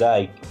end of the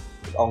day,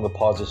 on the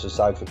positive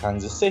side for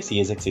Kansas City,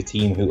 is it's a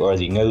team who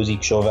already knows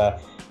each other,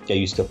 they're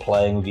used to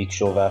playing with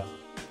each other.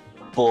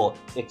 But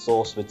it's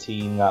also a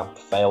team that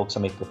failed to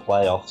make the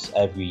playoffs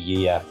every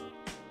year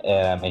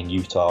in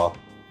Utah.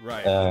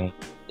 Right.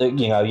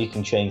 You know, you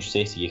can change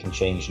city, you can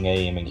change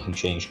name, and you can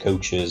change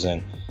coaches,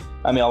 and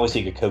I mean,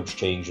 obviously the coach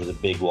change is a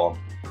big one,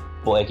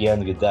 but at the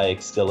end of the day,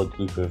 it's still a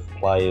group of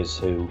players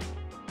who,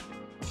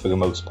 for the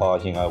most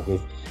part, you know,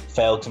 we've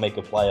failed to make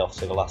the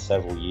playoffs in the last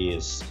several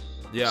years.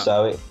 Yeah.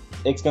 So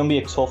it's going to be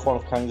a tough one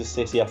for Kansas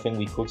City. I think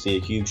we could see a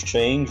huge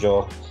change,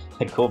 or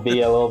it could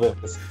be a little bit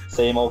of the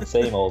same old,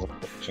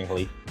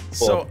 unfortunately. But,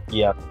 so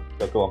yeah,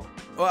 go on.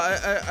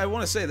 Well, I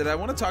want to say that I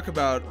want to talk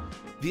about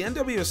the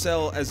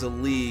NWSL as a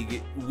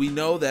league. We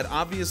know that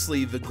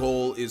obviously the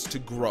goal is to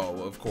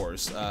grow, of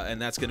course,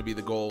 and that's going to be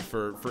the goal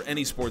for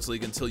any sports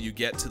league until you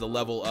get to the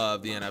level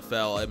of the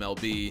NFL,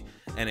 MLB,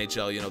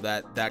 NHL, you know,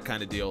 that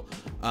kind of deal.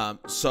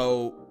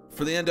 So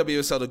for the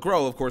NWSL to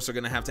grow, of course, they're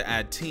going to have to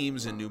add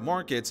teams and new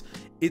markets.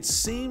 It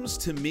seems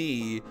to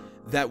me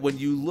that when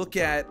you look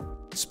at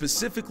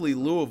specifically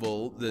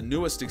Louisville, the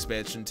newest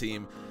expansion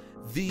team,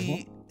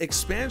 the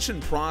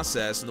expansion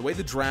process and the way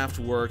the draft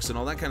works and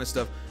all that kind of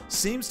stuff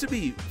seems to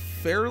be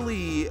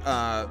fairly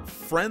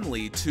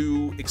friendly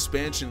to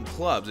expansion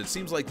clubs. It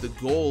seems like the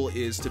goal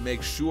is to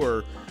make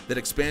sure that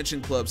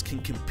expansion clubs can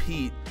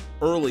compete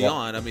early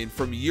on. I mean,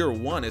 from year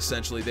one,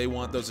 essentially, they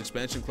want those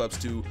expansion clubs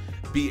to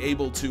be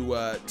able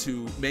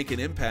to make an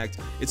impact.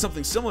 It's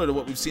something similar to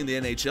what we've seen the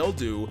NHL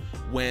do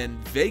when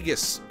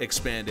Vegas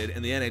expanded,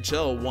 and the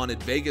NHL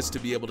wanted Vegas to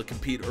be able to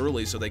compete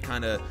early, so they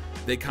kind of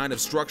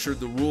structured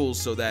the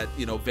rules so that,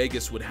 you know,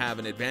 Vegas would have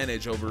an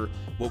advantage over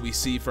what we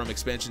see from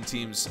expansion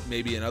teams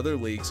maybe in other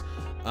leagues.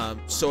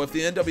 So if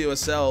the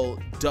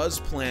NWSL does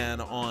plan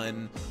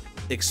on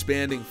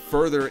expanding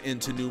further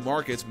into new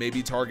markets,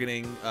 maybe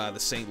targeting the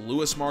St.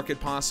 Louis market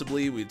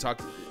possibly. We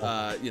talked,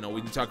 you know,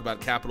 when you talk about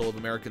capital of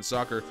American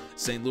soccer,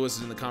 St. Louis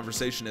is in the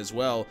conversation as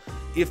well.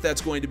 If that's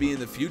going to be in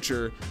the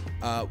future,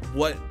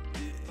 what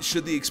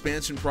should the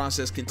expansion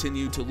process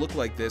continue to look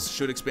like this?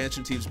 Should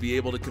expansion teams be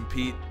able to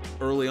compete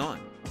early on?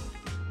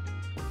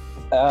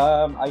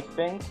 I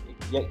think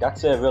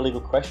that's a really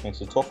good question.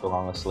 It's a tough one,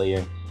 honestly.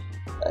 And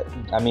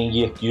I mean,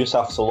 you just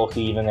have to look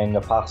even in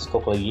the past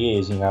couple of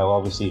years. You know,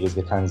 obviously there's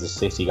the Kansas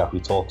City that we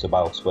talked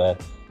about, where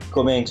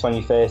coming in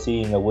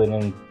 2013, they're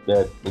winning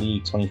the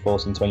league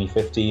 2014,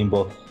 2015.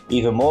 But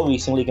even more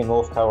recently, the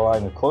North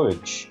Carolina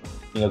Courage,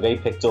 you know, they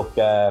picked up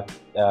the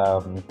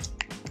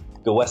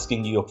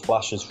Western New York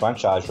Flashers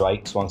franchise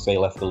rights once they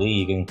left the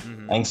league, and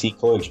NC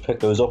Courage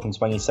picked those up in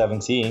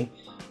 2017.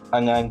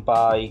 And then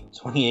by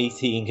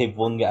 2018, they've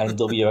won the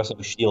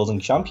NWSL Shield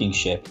and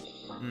Championship.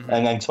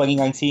 And then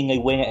 2019, they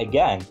win it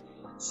again.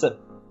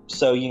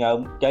 So you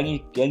know, then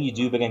you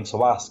do begin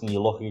to ask, and you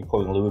look at your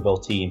current Louisville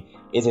team,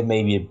 is it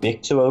maybe a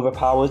bit too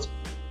overpowered?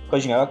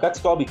 Because, you know,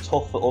 that's got to be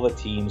tough for other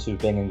teams who've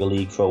been in the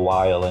league for a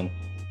while, and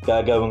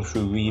they're going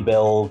through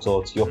rebuilds,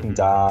 or it's up and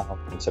down,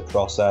 it's a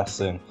process,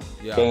 and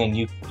getting a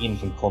new team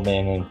can come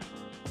in, and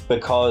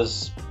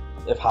because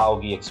of how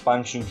the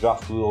expansion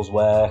draft rules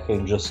work,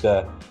 and just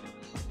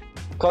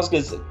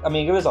because I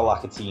mean, there is a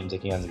lack of teams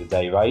at the end of the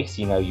day, right?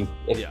 You know,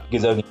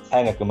 there's only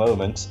 10 at the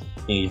moment.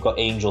 You know, you've got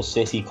Angel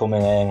City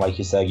coming in, like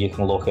you said. You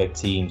can look at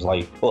teams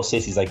like, well,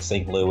 cities like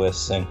St.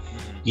 Louis and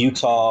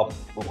Utah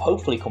will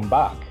hopefully come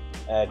back.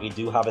 They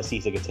do have a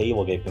seat at the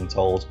table, they've been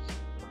told.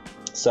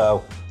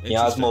 So, you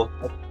know,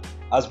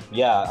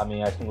 I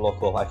mean, I can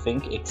look up. I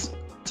think it's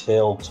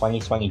till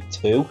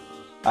 2022.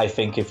 I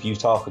think if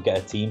Utah could get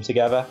a team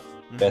together,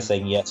 they're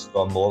saying yes,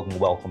 we're more than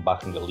welcome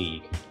back in the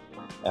league.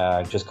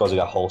 Just because of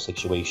that whole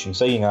situation.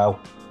 So, you know,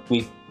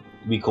 we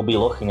could be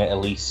looking at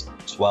least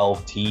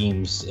 12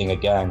 teams in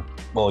again.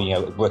 Well, you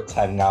know, we're at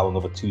 10 now,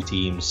 another 2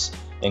 teams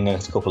in the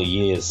next couple of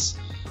years.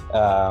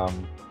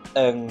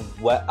 And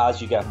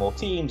as you get more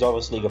teams,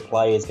 obviously the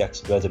players get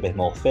spread a bit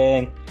more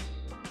thin.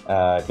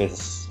 But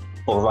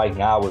right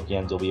now with the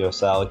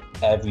NWSL,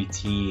 every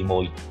team,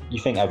 or you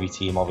think every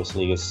team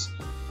obviously is,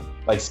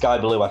 like Sky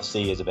Blue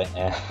FC is a bit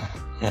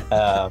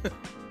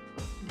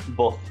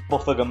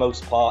But for the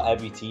most part,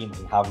 every team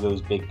can have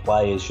those big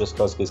players just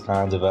because there's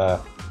kind of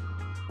a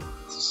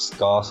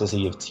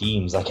scarcity of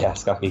teams, I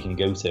guess, that we can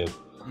go to.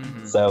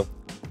 So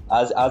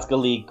as the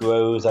league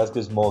grows, as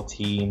there's more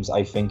teams,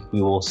 I think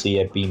we will see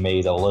it be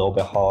made a little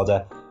bit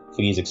harder for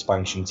these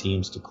expansion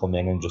teams to come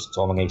in and just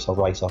dominate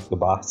right off the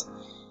bat.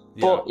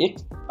 But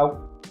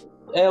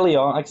early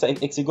on, like I say,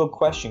 it's a good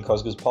question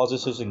because there's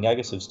positives and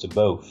negatives to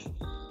both.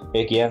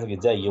 At the end of the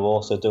day, you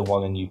also don't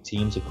want a new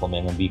team to come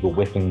in and be the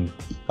whipping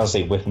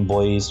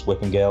boys,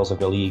 whipping girls of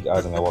the league. I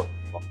don't know what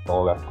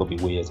that could be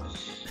weird.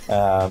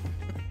 I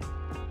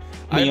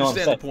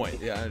understand the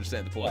point. Yeah, I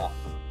understand the point.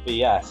 But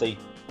yeah, so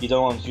you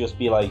don't want to just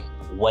be like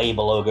way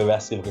below the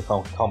rest of the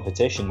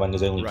competition when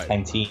there's only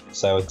 10 teams.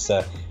 So it's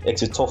a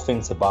tough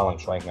thing to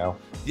balance right now.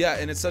 Yeah,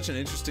 and it's such an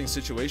interesting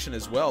situation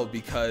as well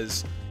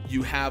because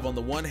you have, on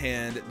the one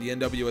hand, the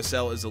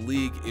NWSL as a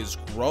league is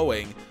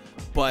growing,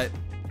 but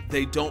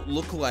they don't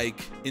look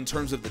like, in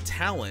terms of the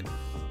talent,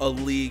 a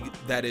league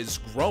that is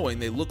growing.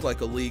 They look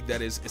like a league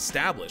that is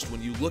established. When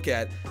you look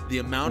at the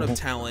amount of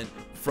talent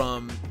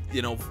from,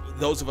 you know,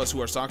 those of us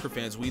who are soccer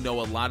fans, we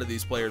know a lot of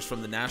these players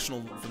from the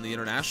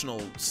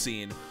international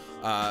scene,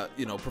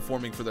 you know,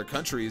 performing for their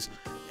countries.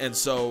 And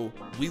so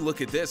we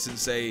look at this and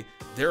say,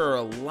 there are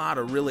a lot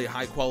of really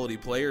high quality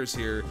players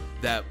here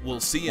that we'll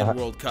see in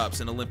World Cups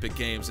and Olympic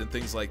Games and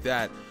things like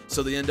that.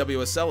 So the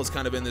NWSL is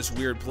kind of in this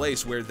weird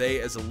place where they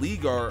as a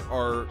league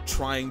are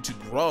trying to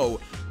grow,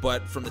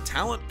 but from the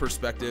talent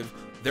perspective,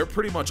 they're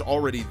pretty much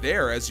already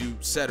there. As you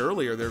said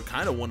earlier, they're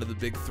kind of one of the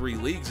big three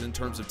leagues in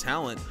terms of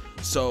talent.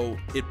 So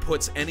it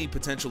puts any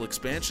potential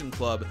expansion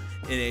club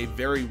in a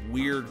very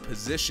weird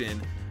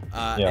position.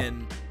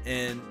 And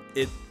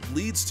it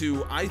leads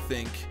to, I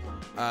think,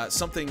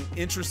 something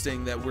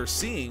interesting that we're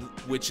seeing,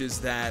 which is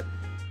that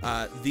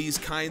these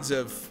kinds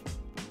of,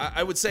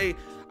 I would say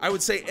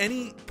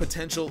any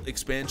potential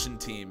expansion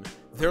team,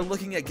 they're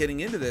looking at getting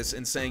into this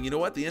and saying, you know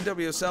what, the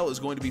NWSL is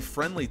going to be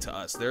friendly to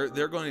us.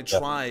 They're going to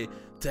try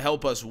to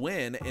help us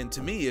win. And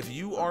to me, if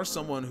you are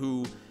someone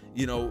who,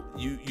 you know,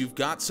 you've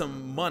got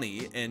some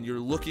money and you're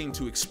looking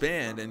to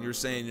expand and you're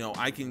saying, you know,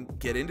 I can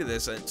get into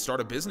this and start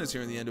a business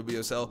here in the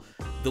NWSL,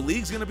 the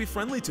league's going to be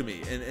friendly to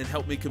me and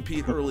help me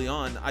compete early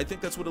on. I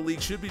think that's what a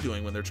league should be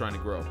doing when they're trying to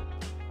grow.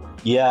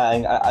 Yeah,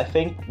 and I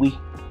think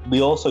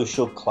we also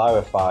should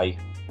clarify,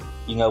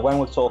 you know, when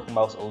we're talking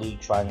about a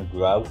league trying to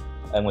grow,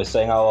 and we're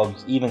saying, oh,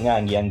 even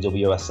then, the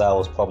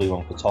NWSL is probably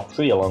one of the top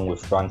three, along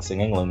with France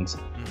in England.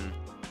 Mm-hmm.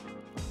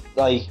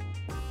 Like,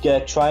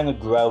 trying to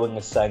grow in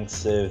the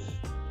sense of,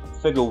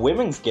 for the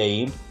women's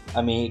game,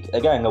 I mean,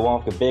 again, they're one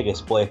of the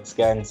biggest, but it's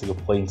getting to the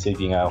point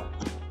of, you know,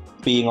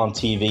 being on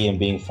TV and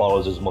being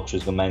followed as much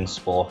as the men's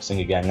sports. And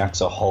again, that's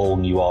a whole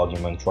new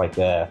argument right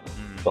there.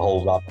 Mm-hmm. The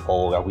whole rabbit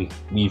hole that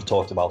we've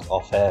talked about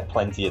off air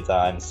plenty of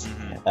times.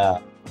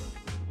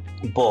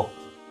 Mm-hmm. But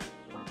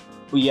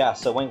yeah,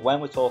 so when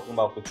we're talking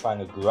about we're trying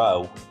to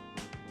grow,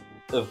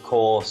 of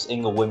course,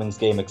 in the women's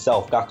game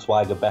itself, that's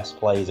why the best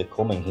players are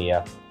coming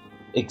here.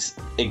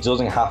 It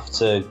doesn't have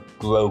to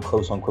grow,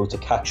 quote unquote, to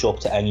catch up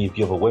to any of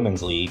the other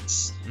women's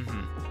leagues.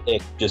 Mm-hmm.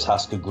 It just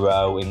has to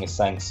grow in the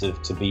sense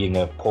of to being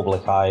a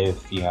public eye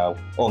of, you know,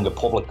 on the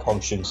public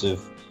conscience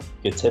of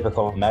your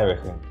typical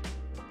American.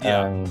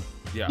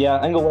 Yeah,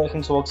 and we're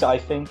working towards it. I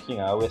think, you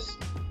know,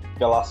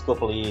 the last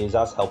couple of years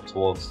has helped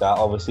towards that.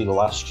 Obviously, the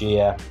last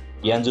year,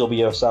 the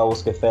NWSL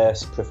was the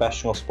first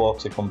professional sport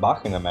to come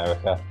back in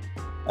America,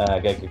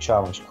 get the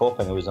Challenge Cup,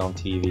 and it was on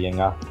TV, and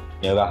that,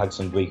 you know, that had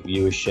some great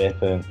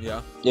viewership. And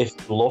if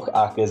you look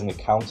at, there's an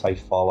account I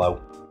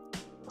follow,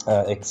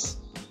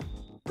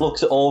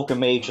 looks at all of the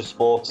major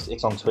sports.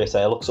 It's on Twitter.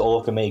 It looks at all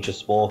of the major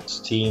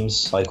sports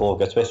teams, like all of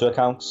their Twitter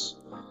accounts,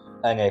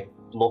 and it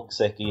looks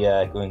at the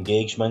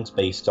engagement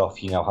based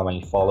off, you know, how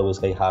many followers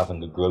they have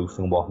and the growth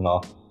and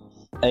whatnot.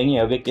 And, you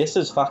know, this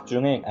is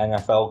factoring in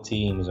NFL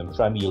teams and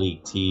Premier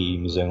League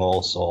teams and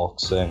all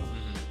sorts. And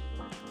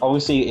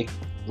obviously,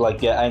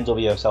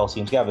 NWSL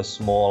teams have a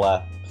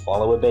smaller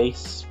follower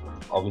base.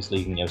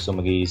 Obviously, you know, some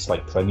of these,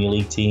 like, Premier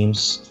League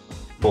teams.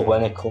 But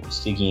when it comes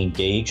to the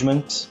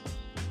engagement,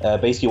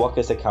 basically what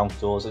this account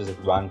does is it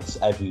ranks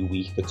every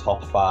week the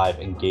top 5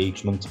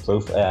 engagement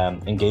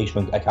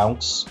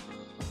accounts.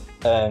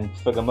 And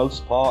for the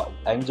most part,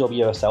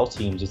 NWSL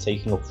teams are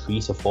taking up 3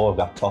 to 4 of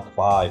that top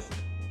 5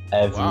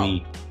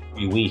 every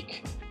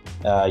week.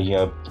 You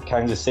know,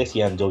 Kansas City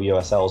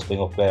NWSL has been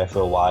up there for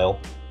a while,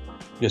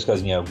 just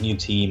because, you know, new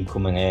team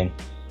coming in.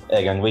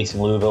 Again,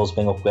 Racing Louisville's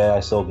been up there. I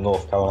saw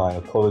North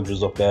Carolina Courage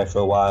was up there for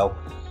a while.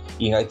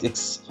 You know,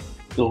 it's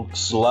the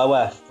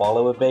slower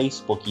follower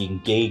base, but the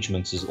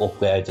engagement is up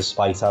there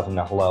despite having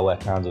that lower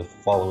kind of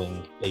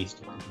following base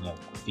to, you know,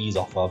 fees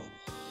off of.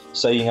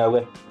 So, you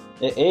know,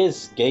 it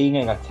is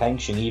gaining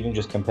attention, even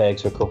just compared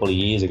to a couple of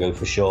years ago,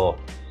 for sure.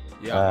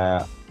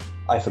 Yeah.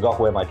 I forgot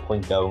where my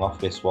point going off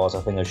this was.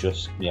 I think it's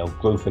just, you know,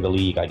 growth for the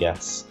league, I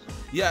guess.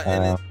 Yeah,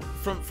 and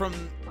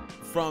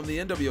from the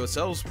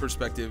NWSL's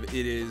perspective,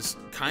 it is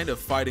kind of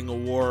fighting a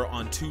war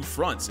on 2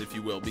 fronts, if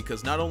you will,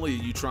 because not only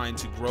are you trying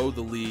to grow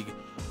the league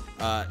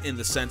in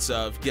the sense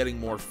of getting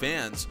more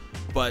fans,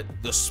 but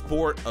the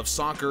sport of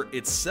soccer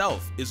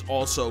itself is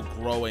also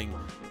growing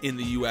in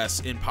the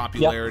U.S. in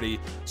popularity.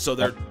 Yep. So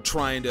they're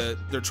trying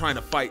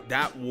to fight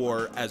that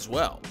war as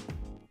well.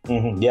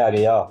 Mm-hmm. Yeah,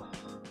 they are.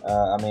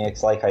 I mean,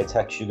 it's like I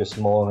text you this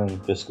morning,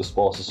 just the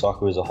sports of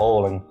soccer as a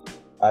whole, and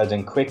I was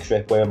in Quick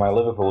Trip wearing my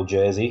Liverpool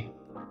jersey,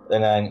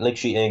 and then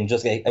literally in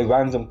just a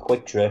random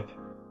Quick Trip.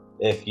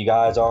 If you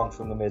guys aren't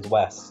from the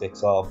Midwest,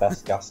 it's our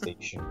best gas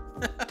station.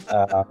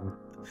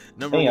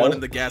 Number 1 in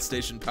the gas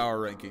station power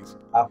rankings.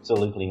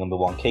 Absolutely number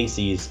 1.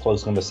 KC is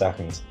close number 2.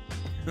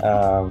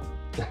 And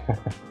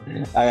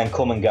then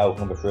Come and Go,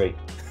 number 3.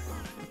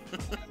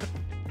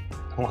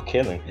 I'm not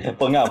kidding.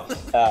 But no.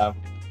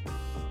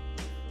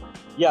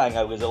 Yeah, I know,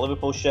 there was a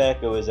Liverpool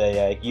shirt, there was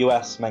a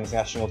US men's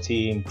national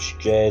team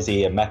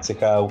jersey, a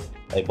Mexico,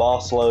 a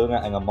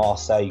Barcelona, and a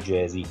Marseille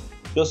jersey.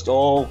 Just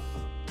all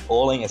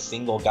in a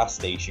single gas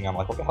station. I'm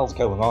like, what the hell's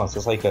going on? It's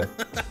just like a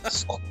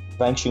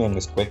venture in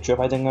this Quick Trip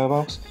I didn't know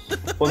about.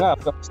 Well, no,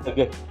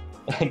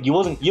 you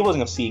wasn't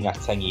have seen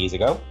that 10 years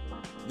ago.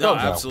 No,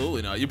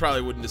 absolutely not. You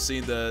probably wouldn't have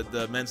seen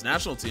the men's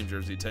national team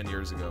jersey 10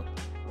 years ago.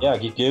 Yeah,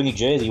 the only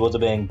jersey would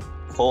have been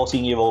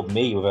 14-year-old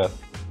me with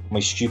my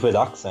stupid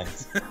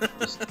accent.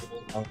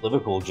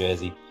 Liverpool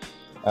jersey.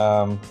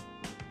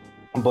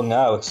 But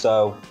now,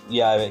 so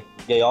yeah,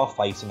 they are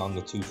fighting on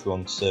the two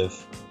fronts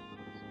of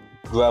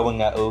growing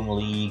their own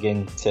league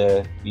and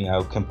to, you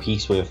know,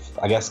 compete with,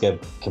 I guess, the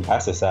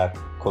competitors,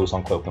 quote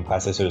unquote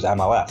competitors,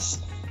 MLS.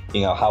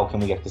 You know, how can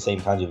we get the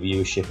same kind of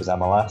viewership as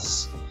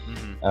MLS?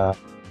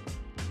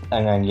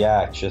 And then,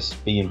 yeah,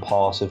 just being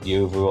part of the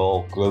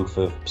overall growth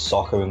of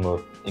soccer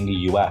in the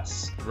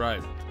US.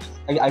 Right.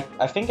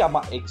 I think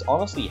it's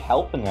honestly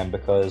helping them,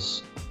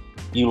 because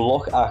you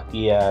look at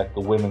the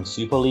Women's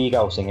Super League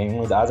out in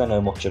England. I don't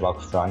know much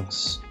about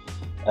France.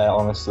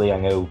 Honestly, I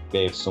know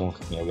they have some,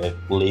 you know, they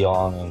have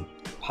Lyon and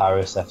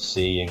Paris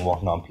FC and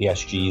whatnot,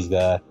 PSG's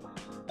there.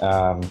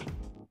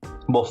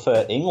 But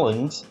for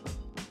England,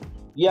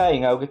 yeah,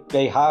 you know,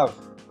 they have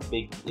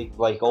big,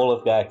 like, all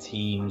of their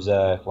teams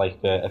are like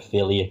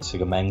affiliates to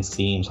the men's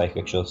teams, like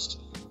it's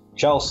just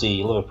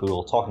Chelsea,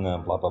 Liverpool,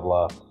 Tottenham, blah blah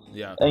blah.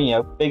 Yeah. And, you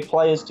know, big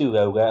players do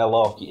though. A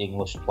lot of the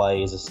English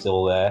players are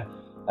still there.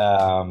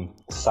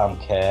 Sam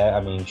Kerr, I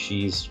mean,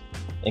 she's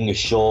in the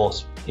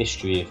short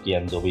history of the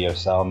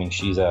NWSL. I mean,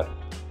 she's a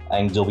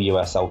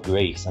NWSL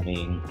great. I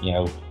mean, you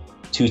know,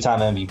 2-time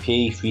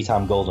MVP,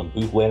 3-time Golden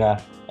Boot winner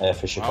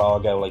for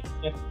Chicago. Wow. Like,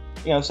 yeah,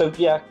 you know, so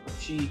yeah,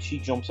 she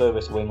jumps over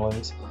to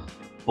England.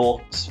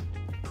 But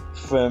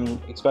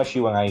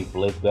especially when I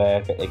lived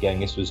there,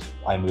 again,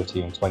 I moved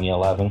here in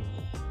 2011.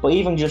 But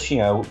even just, you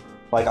know,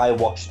 like, I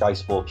watch Sky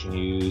Sports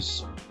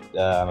News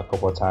a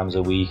couple of times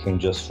a week, and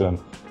just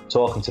from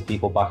talking to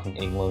people back in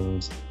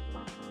England,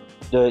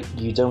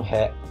 you don't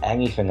hear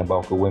anything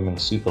about the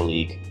Women's Super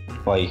League.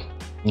 Like,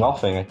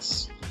 nothing.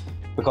 It's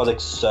because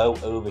it's so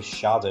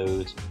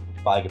overshadowed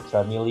by the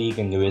Premier League,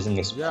 and there isn't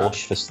this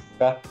push for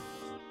soccer.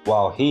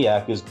 While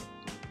here, because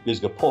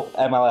the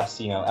MLS,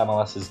 you know,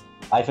 MLS is,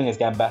 I think it's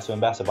getting better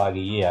and better by the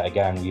year.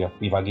 Again,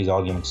 we've had these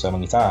arguments so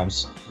many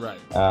times. Right.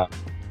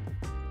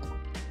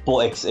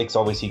 But it's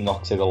obviously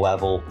not to the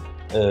level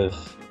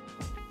of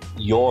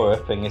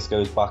Europe, and this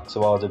goes back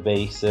to our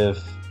debate of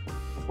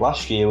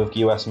last year with the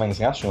US men's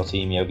national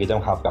team. You know, they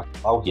don't have that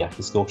out yet.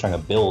 They're still trying to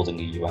build in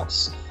the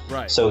US.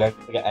 Right. So then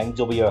to get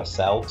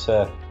NWSL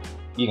to,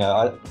 you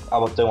know, I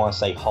don't want to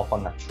say hop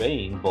on that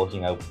train, but, you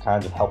know,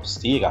 kind of help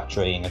steer that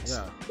train. It's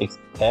a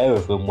pair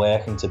of them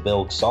working to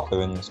build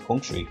soccer in this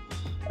country,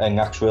 and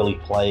that's really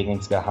playing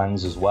into their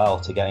hands as well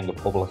to getting the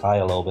public eye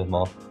a little bit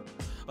more.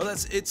 Oh,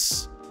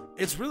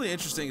 it's really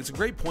interesting. It's a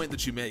great point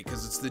that you make,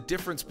 because it's the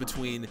difference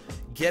between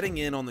getting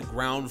in on the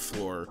ground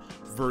floor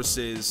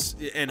versus,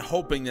 and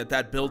hoping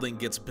that building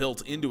gets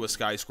built into a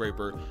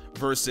skyscraper,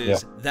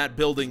 versus that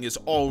building is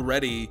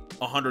already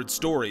 100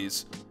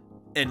 stories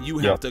and you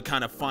have to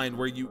kind of find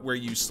where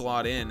you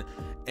slot in.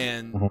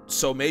 And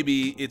so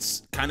maybe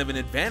it's kind of an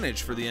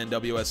advantage for the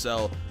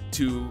NWSL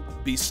to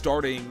be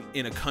starting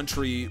in a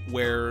country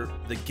where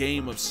the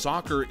game of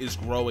soccer is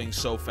growing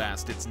so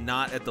fast. It's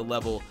not at the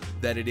level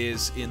that it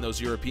is in those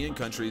European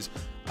countries,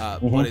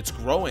 but it's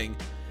growing.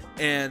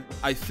 And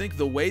I think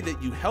the way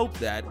that you help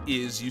that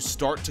is you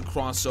start to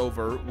cross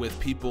over with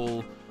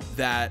people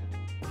that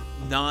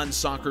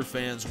non-soccer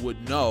fans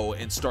would know,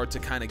 and start to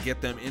kind of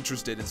get them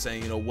interested in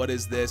saying, you know, what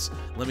is this?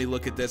 Let me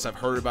look at this. I've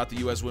heard about the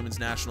U.S. women's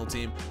national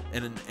team,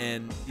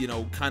 and you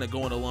know, kind of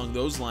going along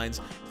those lines.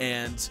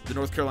 And the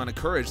North Carolina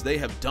Courage, they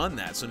have done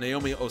that. So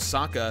Naomi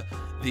Osaka,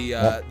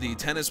 the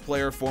tennis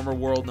player, former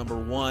world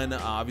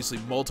 #1, obviously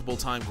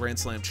multiple-time Grand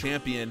Slam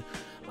champion,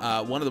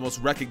 one of the most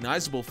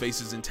recognizable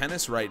faces in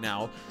tennis right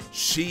now,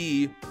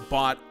 she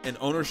bought an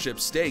ownership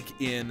stake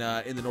in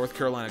the North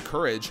Carolina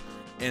Courage.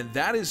 And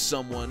that is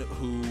someone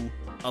who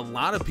a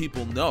lot of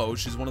people know.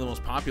 She's one of the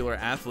most popular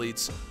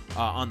athletes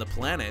on the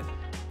planet.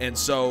 And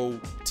so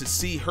to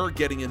see her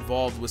getting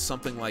involved with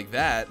something like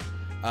that,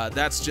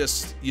 that's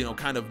just, you know,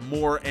 kind of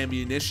more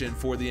ammunition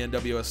for the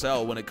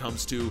NWSL when it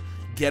comes to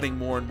getting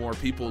more and more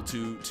people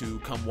to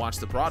come watch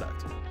the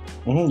product.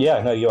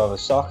 Yeah, no, you have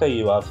Osaka,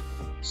 you have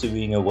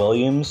Serena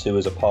Williams, who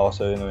is a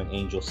part owner in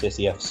Angel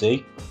City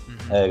FC.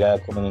 They're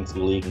coming into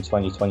the league in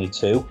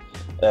 2022.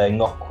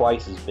 Not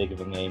quite as big of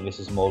a name. This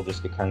is more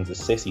just the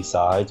Kansas City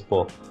side,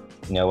 but,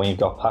 you know, when you've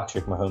got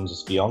Patrick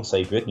Mahomes'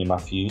 fiance, Brittany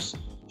Matthews,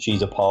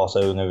 she's a part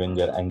owner in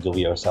the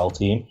NWSL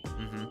team.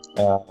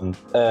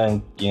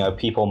 And, you know,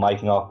 people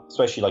might not,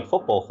 especially like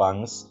football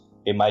fans,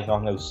 they might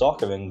not know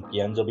soccer in the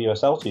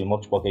NWSL too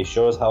much, but they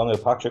sure as hell know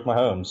Patrick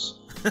Mahomes.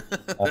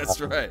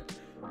 That's right.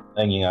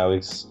 And, you know,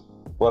 it's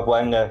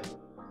when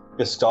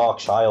the star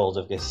child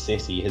of this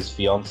city, his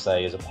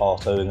fiance, is a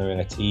part owner in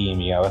a team,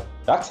 you know,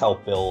 that's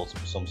helped build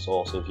some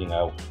sort of, you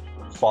know,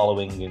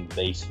 following and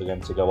base for them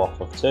to go off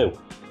of too.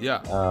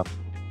 Yeah.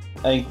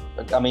 And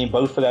I mean,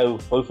 both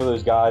of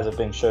those guys have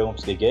been shown up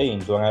to the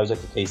games. When I was at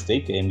the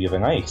K-State game the other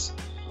night,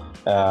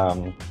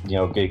 you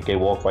know, they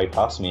walked right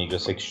past me,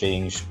 just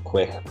exchanged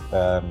quick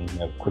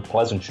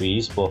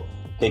pleasantries, but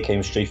they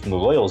came straight from the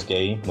Royals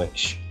game,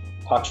 which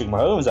Patrick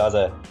Mahomes has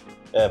a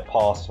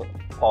part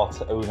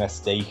owner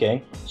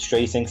staking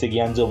straight into the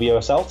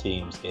NWSL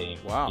team's game.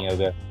 Wow. You know,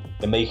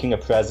 they're making a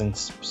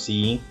presence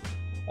seen.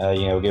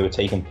 You know, they were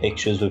taking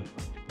pictures with,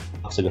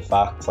 after the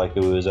fact, like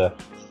it was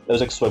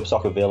like Swim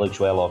Soccer Village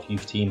where a lot of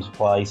youth teams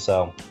play.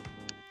 So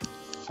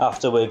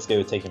afterwards, they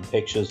were taking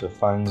pictures with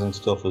fans and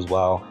stuff as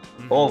well.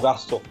 All that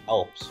stuff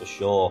helps for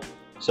sure.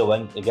 So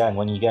when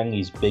you're getting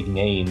these big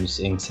names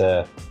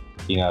into,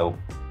 you know,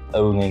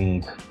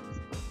 owning,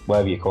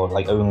 whatever you call it,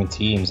 like owning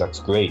teams, that's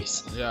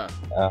great. Yeah.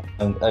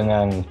 And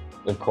then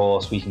of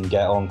course we can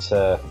get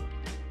onto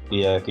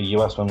the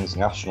US Women's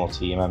National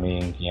Team. I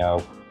mean, you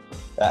know,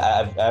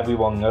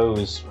 everyone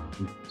knows,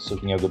 so,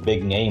 you know, the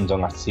big names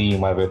on that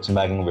team, whether it's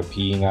Megan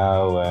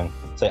Rapinoe and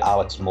say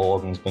Alex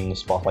Morgan's been in the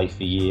spotlight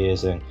for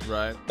years, and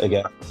right.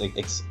 Again,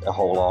 it's a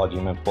whole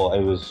argument, but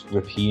it was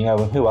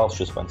Rapinoe, and who else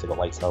just went to the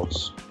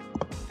Lighthouse?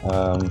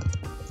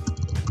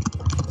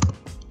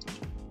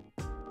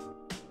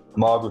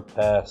 Margaret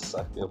Pearce,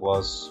 it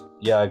was.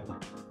 Yeah,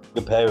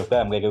 the pair of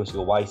them, they go to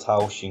the White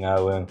House, you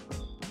know, and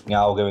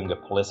now going the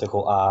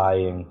political eye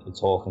and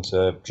talking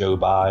to Joe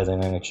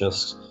Biden, and it's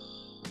just,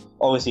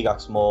 obviously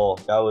that was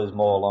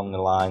more along the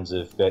lines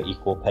of the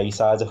equal pay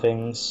side of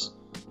things.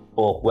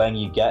 But when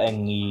you're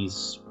getting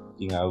these,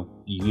 you know,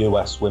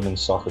 US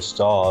women's soccer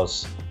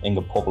stars in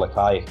the public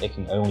eye, it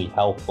can only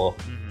help but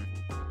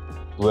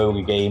grow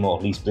the game, or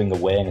at least bring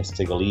awareness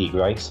to the league,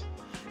 right?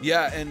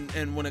 Yeah,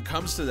 and when it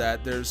comes to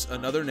that, there's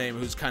another name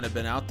who's kind of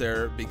been out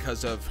there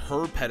because of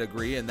her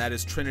pedigree, and that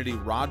is Trinity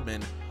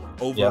Rodman,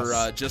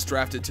 just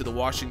drafted to the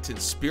Washington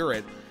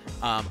Spirit.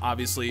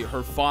 Obviously,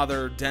 her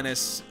father,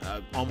 Dennis,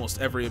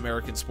 almost every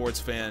American sports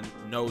fan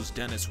knows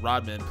Dennis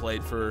Rodman,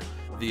 played for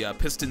the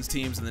Pistons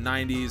teams in the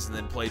 90s, and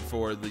then played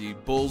for the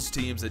Bulls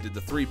teams that did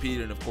the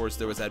three-peat, and of course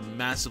there was that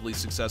massively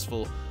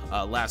successful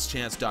Last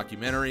Chance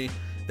documentary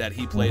that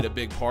he played a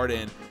big part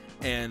in.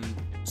 And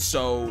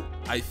so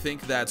I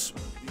think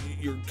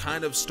you're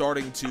kind of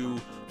starting to,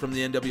 from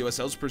the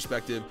NWSL's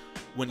perspective,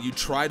 when you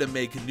try to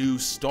make new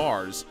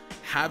stars,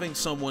 having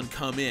someone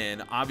come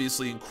in,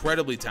 obviously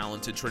incredibly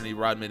talented, Trinity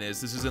Rodman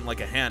is. This isn't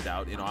like a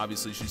handout, you know,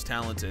 obviously she's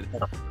talented.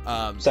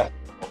 Second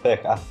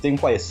pick. I didn't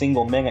play a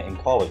single minute in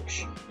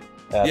college.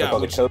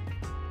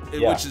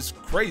 Which is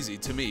crazy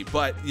to me,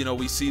 but you know,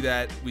 we see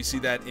that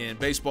in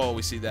baseball,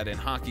 we see that in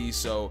hockey.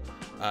 So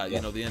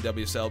you know, the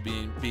NWSL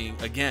being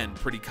again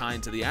pretty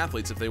kind to the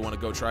athletes if they want to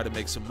go try to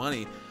make some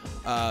money.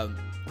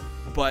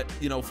 But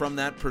you know, from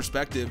that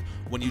perspective,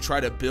 when you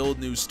try to build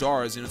new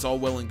stars, you know, it's all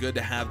well and good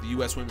to have the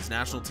U.S. Women's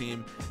National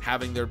Team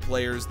having their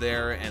players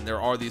there, and there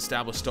are the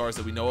established stars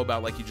that we know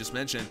about, like you just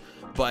mentioned.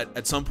 But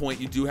at some point,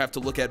 you do have to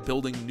look at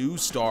building new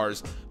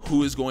stars.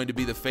 Who is going to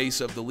be the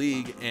face of the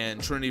league?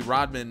 And Trinity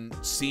Rodman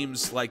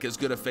seems like as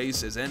good a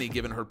face as any,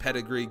 given her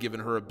pedigree, given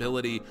her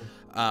ability.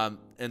 And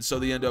so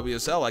the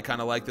NWSL, I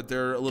kind of like that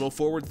they're a little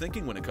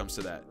forward-thinking when it comes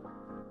to that.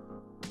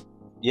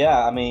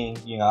 Yeah, I mean,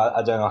 you know,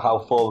 I don't know how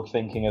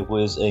forward-thinking it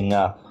was in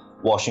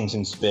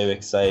Washington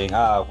Spirit saying,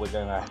 we're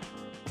going to,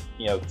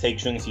 you know, take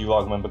Trinity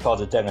Rodman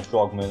because of Dennis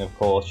Rodman, of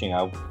course, you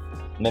know.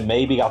 And then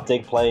maybe that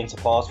did play into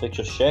parts with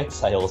just shirt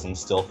sales and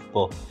stuff,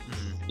 but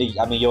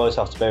I mean, you always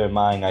have to bear in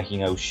mind, like, you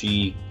know,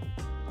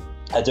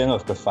 I don't know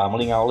if the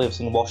family now lives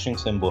in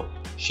Washington, but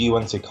she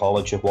went to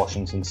college at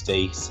Washington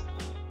State,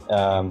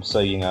 so,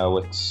 you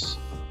know,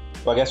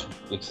 I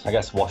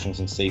guess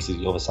Washington State is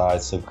the other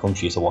side, so the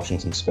country is a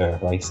Washington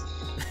Spirit, right?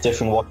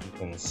 Different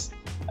Washingtons.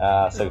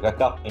 So that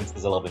point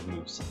is a little bit moot.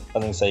 I was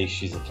going to say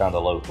she's kind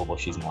of local, but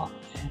she's not.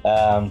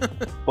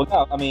 But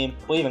no, I mean,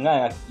 but even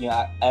then, you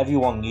know,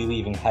 everyone knew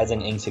even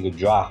heading into the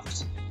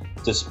draft,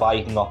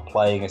 despite not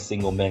playing a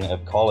single minute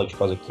of college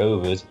because of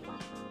COVID,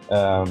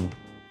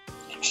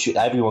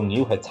 everyone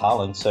knew her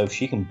talent, so if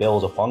she can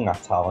build upon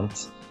that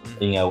talent,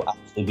 you know,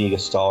 actually be the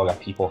star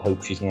that people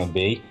hope she's going to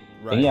be.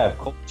 Right. And yeah, of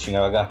course, you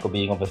know, that could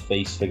be another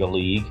face for the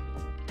league,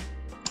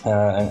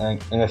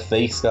 and a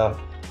face that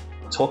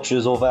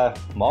touches other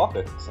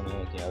markets. I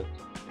mean, you know,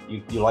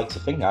 you like to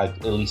think that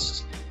at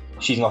least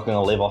she's not going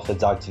to live off her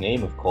dad's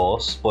name, of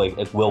course, but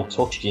it will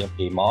touch the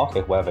NBA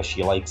market whether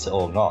she likes it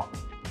or not.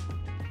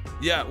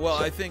 Yeah, well,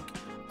 so,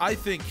 I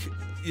think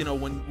you know,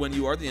 when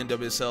you are the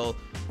NWSL,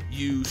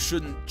 you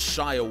shouldn't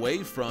shy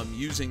away from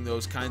using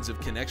those kinds of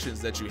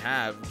connections that you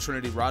have.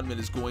 Trinity Rodman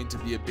is going to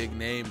be a big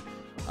name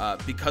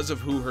because of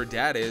who her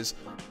dad is.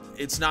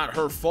 It's not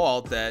her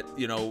fault that,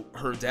 you know,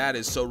 her dad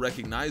is so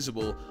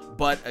recognizable.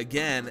 But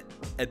again,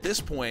 at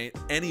this point,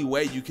 any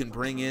way you can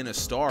bring in a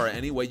star,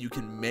 any way you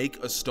can make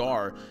a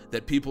star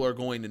that people are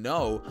going to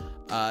know,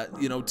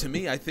 you know, to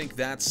me, I think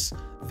that's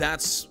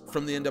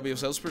from the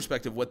NWSL's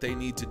perspective what they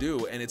need to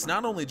do. And it's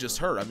not only just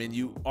her. I mean,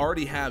 you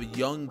already have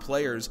young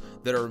players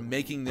that are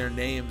making their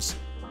names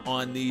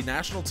on the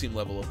national team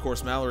level. Of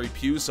course, Mallory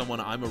Pugh, someone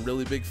I'm a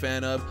really big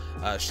fan of.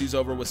 She's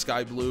over with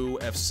Sky Blue,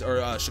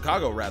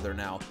 Chicago rather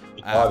now,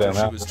 after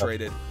she was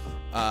traded.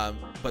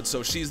 But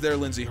so she's there.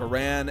 Lindsey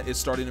Horan is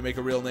starting to make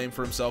a real name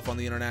for himself on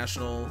the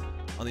international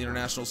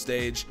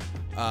stage.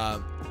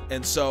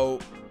 And so,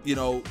 you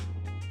know,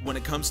 when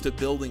it comes to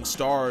building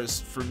stars,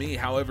 for me,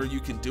 however you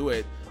can do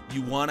it,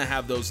 you want to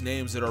have those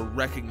names that are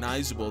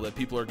recognizable, that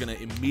people are going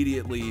to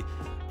immediately,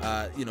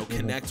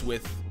 connect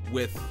with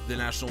the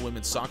National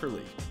Women's Soccer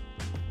League.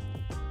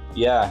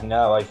 Yeah,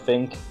 no, I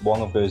think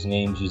one of those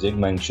names you did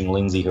mention,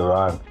 Lindsey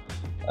Horan.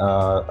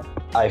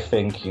 I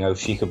think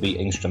she could be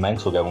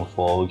instrumental going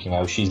forward.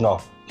 She's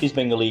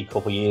been in the league a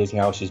couple of years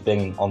now. She's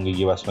been on the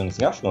US Women's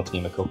National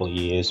Team a couple of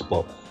years,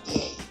 but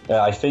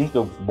I think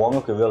one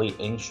of the really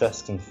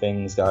interesting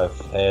things that I've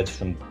heard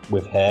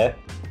with her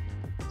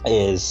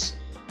is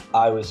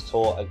I was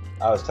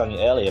telling you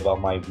earlier about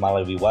my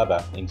Mallory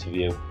Webber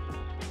interview,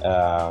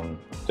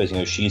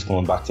 because she's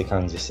coming back to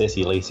Kansas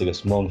City later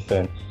this month,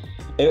 and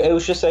it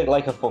was just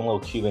like a fun little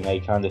Q&A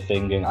kind of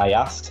thing, and I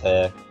asked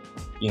her,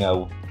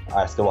 who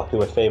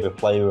her favourite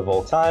player of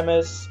all time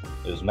is.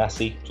 It was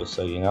Messi, just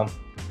so you know.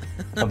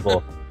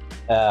 But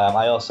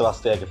I also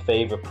asked her a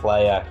favourite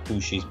player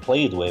who she's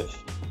played with,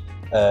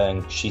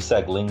 and she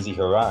said Lindsey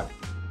Horan,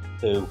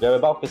 who they're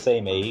about the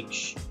same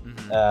age.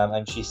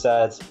 And she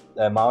said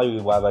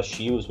Mallory Webber,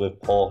 she was with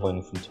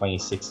Portland from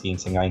 2016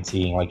 to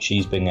 19. Like,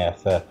 she's been there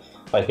for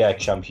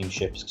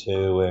championships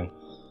too, and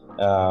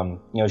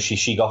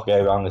she got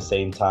there around the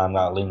same time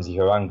that Lindsey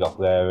Horan got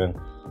there, and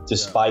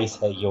despite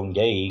her young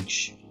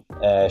age,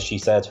 she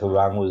said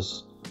Horan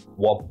was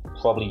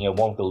probably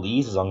one of the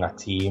leaders on that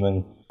team,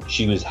 and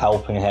she was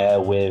helping her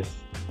with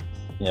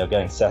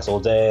getting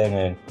settled in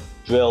and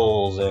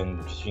drills,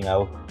 and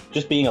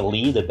just being a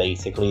leader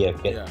basically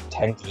at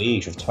tender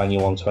age of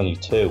 21,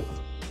 22.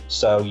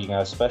 So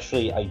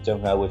especially, I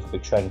don't know if the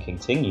trend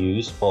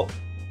continues, but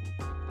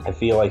I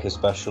feel like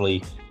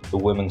especially the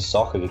women's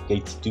soccer,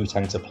 they do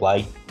tend to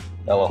play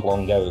a lot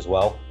longer as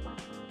well.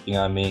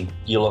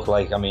 You look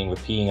like,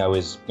 Rapinoe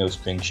is no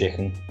spring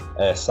chicken.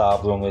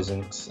 Sabrum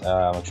isn't.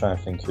 I'm trying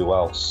to think who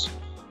else.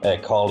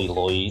 Carly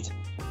Lloyd.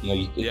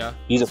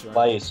 These are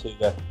players who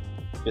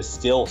are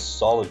still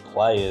solid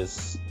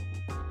players.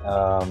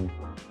 Abby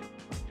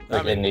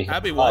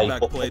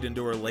Wambach played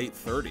into her late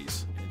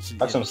 30s.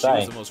 That's what I'm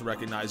saying. She was the most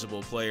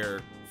recognizable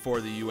player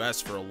for the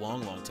U.S. for a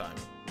long, long time.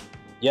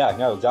 Yeah,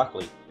 no,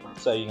 exactly.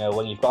 So,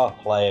 when you've got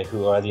a player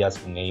who already has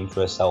a name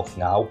for herself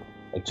now,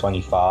 like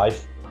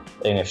 25,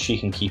 and if she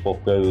can keep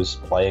up those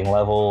playing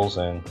levels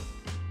and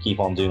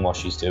keep on doing what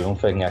she's doing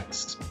for the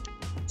next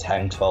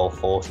 10, 12,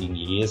 14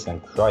 years,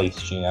 then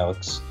Christ,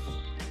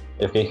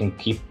 if they can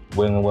keep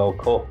winning World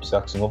Cups,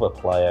 that's another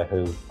player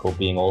who could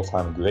be an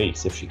all-time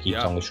great if she keeps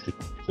on this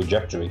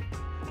trajectory.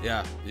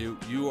 Yeah,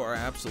 you are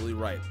absolutely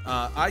right.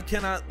 I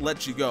cannot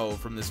let you go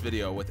from this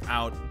video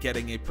without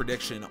getting a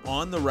prediction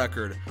on the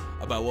record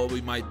about what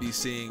we might be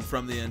seeing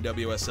from the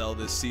NWSL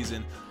this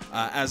season.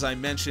 As I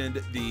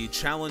mentioned, the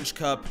Challenge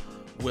Cup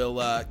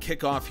will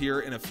kick off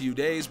here in a few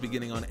days,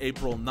 beginning on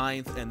April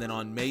 9th, and then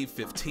on May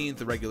 15th,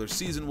 the regular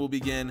season will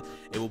begin.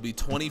 It will be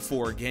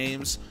 24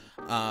 games.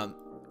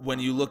 When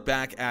you look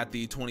back at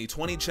the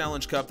 2020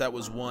 Challenge Cup, that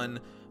was won,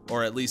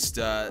 or at least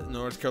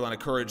North Carolina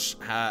Courage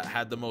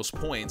had the most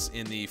points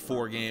in the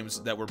 4 games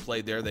that were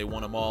played there. They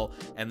won them all.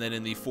 And then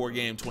in the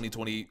 4-game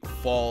 2020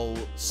 Fall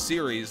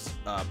Series,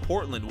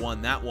 Portland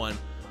won that one.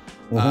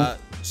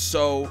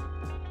 So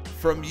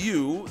from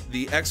you,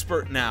 the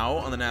expert now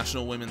on the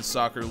National Women's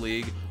Soccer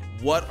League,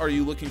 what are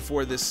you looking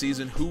for this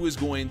season? Who is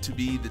going to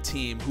be the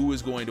team? Who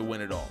is going to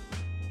win it all?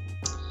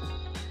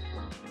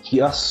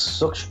 You ask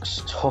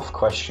such tough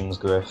questions,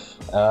 Griff.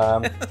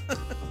 That's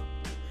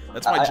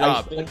my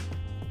job.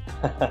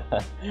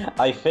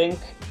 I think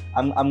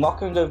I'm not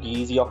going to go with the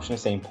easy option of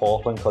saying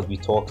Portland, because we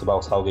talked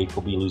about how they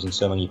could be losing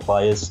so many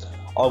players.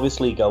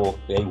 Obviously,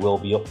 they will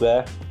be up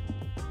there.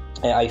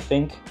 I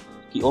think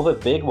the other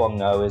big one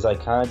though is I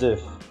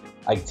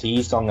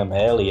teased on them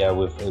earlier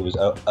it was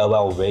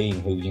OL Reign,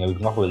 who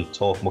we've not really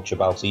talked much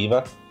about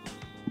either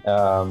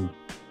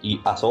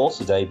at all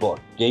today, but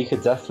they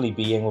could definitely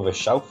be in with a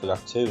shout for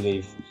that too.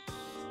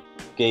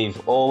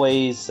 They've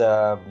always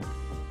been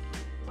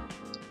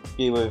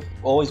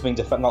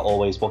not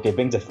always, but they've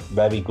been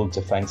very good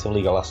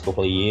defensively the last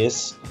couple of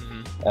years.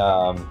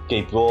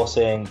 They brought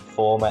in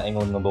former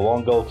England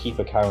 #1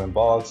 goalkeeper Karen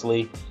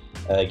Bardsley.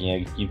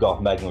 You've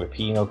got Megan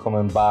Rapinoe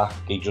coming back.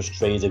 They just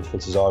traded for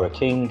Tazara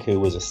King,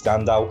 who was a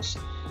standout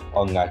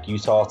on that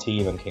Utah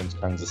team and came to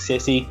Kansas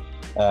City.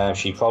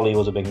 She probably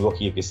would have been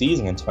Rookie of the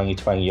Season in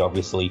 2020,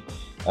 obviously.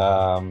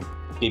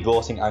 They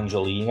brought in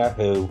Angelina,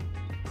 who,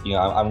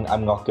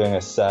 I'm not going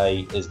to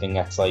say is the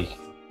next,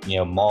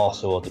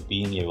 Marta or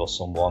Debinha or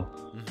someone.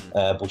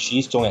 But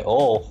she's done it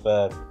all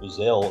for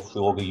Brazil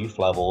through all the youth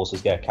levels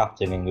as their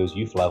captain in those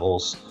youth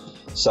levels.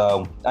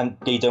 So, and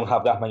they don't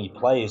have that many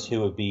players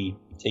who would be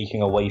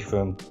taking away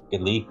from the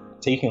league,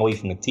 taking away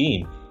from the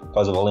team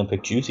because of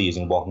Olympic duties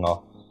and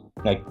whatnot.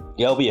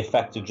 They'll be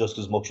affected just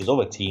as much as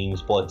other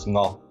teams, but it's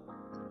not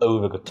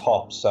over the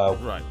top. So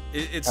right,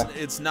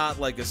 it's not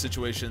like a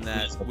situation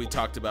that we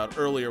talked about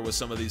earlier with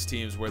some of these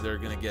teams where they're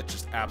going to get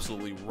just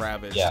absolutely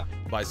ravaged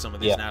by some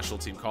of these national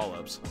team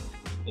call-ups.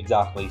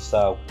 Exactly.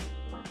 So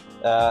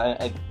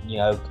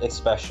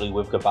especially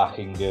with the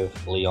backing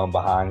of Leon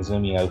behind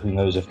them, who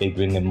knows if they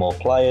bring in more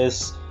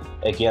players.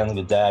 At the end of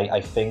the day,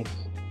 I think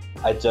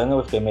I don't know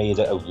if they made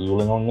a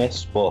ruling on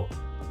this, but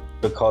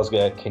because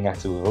they're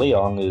connected with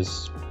Leon,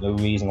 there's no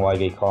reason why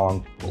they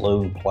can't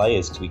loan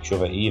players to each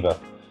other either.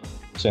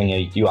 So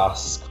you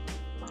ask,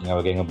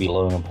 we're going to be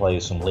loaning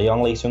players from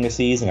Leon later in the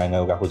season. I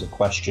know that was a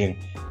question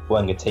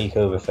when the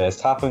takeover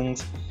first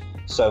happened.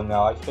 So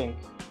now I think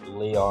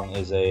Leon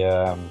is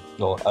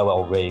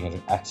OL Reign is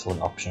an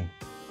excellent option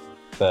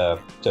for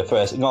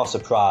first, not a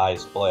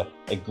surprise, but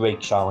a great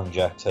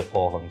challenger to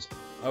Portland.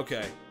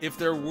 Okay, if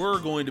there were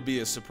going to be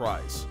a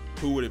surprise,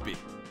 who would it be?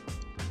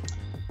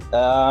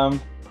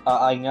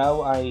 I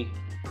know I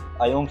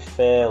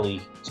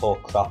unfairly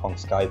talked crap on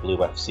Sky Blue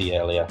FC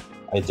earlier.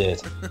 I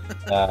did.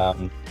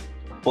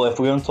 But if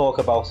we're going to talk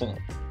about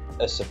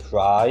a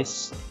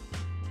surprise,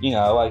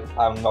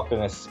 I'm not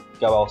going to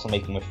go out and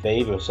make them a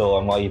favour, so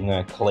I'm not even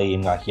going to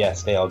claim that,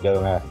 yes, they are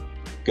going to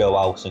go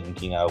out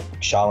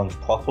and, challenge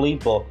properly,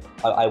 but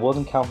I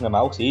wouldn't count them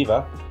out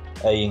either.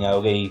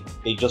 They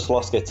just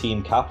lost their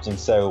team captain,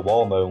 Sarah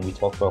Walmo, and we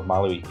talked about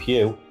Mallory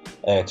Pugh,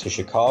 to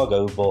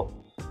Chicago, but,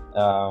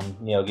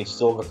 they've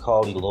still got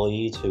Carly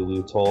Lloyd, who we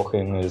were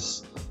talking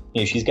is,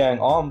 she's getting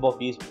on, but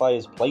these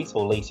players play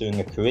till later in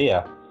their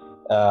career.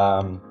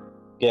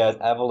 They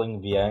had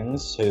Evelyn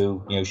Viengs,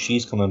 who,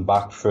 she's coming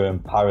back from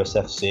Paris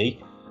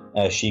FC.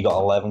 She got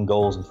 11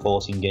 goals in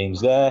 14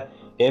 games there.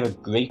 They have a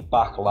great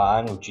back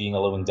line with Gina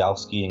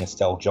Lewandowski and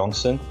Estelle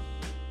Johnson.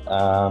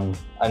 And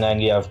then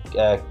you have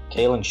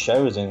Kaylin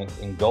Sheridan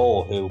in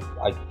goal, who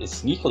is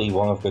sneakily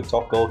one of the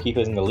top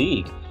goalkeepers in the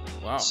league.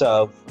 Wow.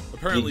 So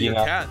apparently your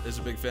cat is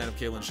a big fan of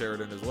Kaylin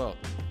Sheridan as well.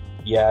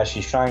 Yeah,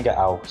 she's trying to get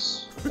out.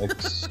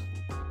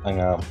 I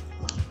know.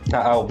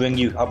 I'll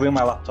bring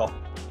my laptop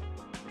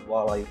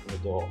while I open the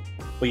door.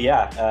 But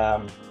yeah,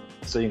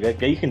 so you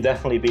can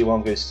definitely be one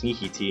of those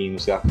sneaky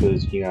teams that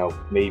could,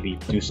 maybe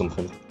do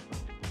something.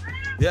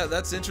 Yeah,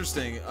 that's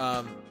interesting.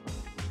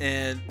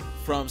 And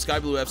from Sky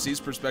Blue FC's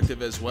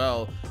perspective as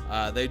well,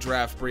 they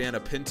draft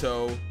Brianna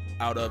Pinto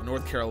out of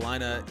North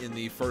Carolina in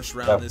the first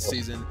round this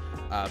season.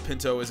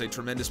 Pinto is a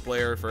tremendous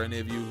player. For any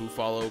of you who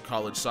follow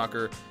college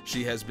soccer,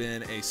 she has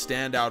been a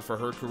standout for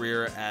her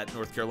career at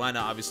North Carolina,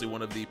 obviously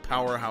one of the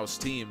powerhouse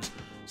teams.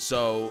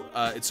 So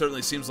it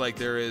certainly seems like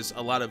there is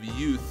a lot of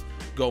youth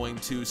going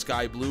to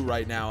Sky Blue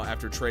right now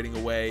after trading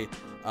away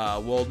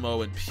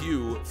Woldmo and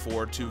Pugh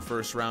for 2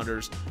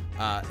 first-rounders.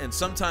 And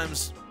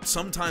sometimes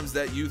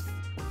that youth,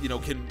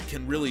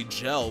 can really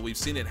gel. We've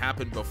seen it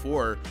happen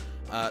before.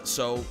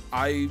 So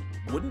I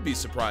wouldn't be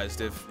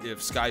surprised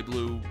if Sky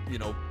Blue,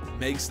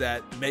 makes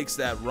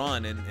that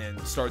run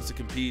and starts to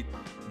compete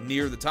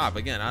near the top.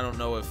 Again, I don't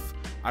know if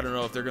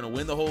they're going to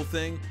win the whole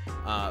thing,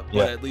 but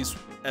at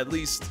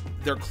least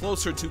they're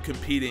closer to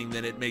competing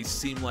than it may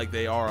seem like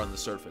they are on the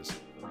surface.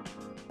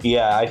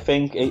 Yeah, I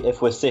think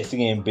if we're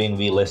sitting and being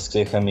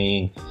realistic, I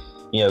mean,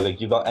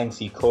 you've got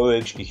NC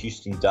Courage, the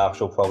Houston Dash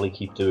will probably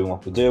keep doing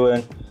what they're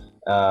doing.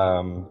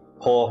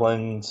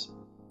 Portland,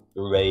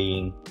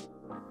 Reign.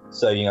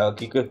 So,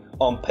 you could,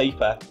 on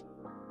paper,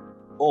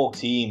 all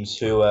teams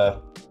who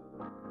are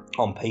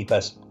on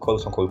paper,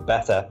 quote unquote,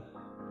 better,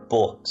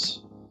 but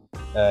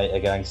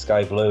again,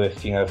 Sky Blue,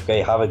 if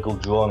they have a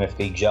good run, if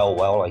they gel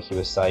well, like you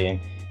were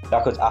saying,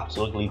 that could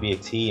absolutely be a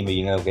team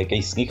where,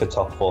 they sneak a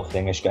top 4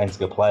 finish, get into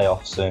the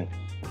playoffs, and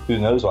who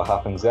knows what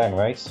happens then,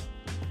 right?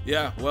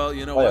 Yeah, well,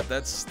 you know what?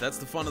 That's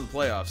the fun of the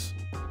playoffs.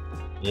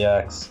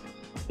 Yeah,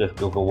 the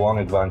one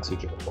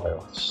advantage of the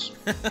playoffs.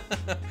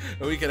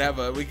 we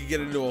could get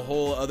into a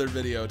whole other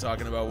video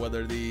talking about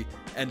whether the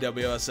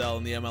NWSL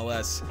and the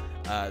MLS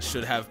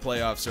should have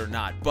playoffs or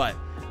not, but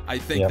I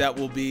think that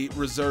will be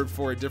reserved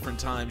for a different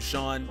time.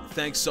 Shaun,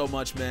 thanks so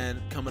much,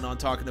 man, coming on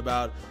talking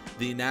about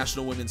the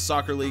National Women's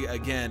Soccer League.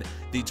 Again,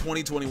 the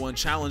 2021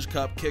 Challenge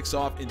Cup kicks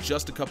off in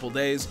just a couple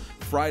days,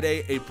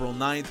 Friday, April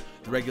 9th.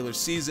 The regular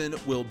season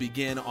will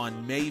begin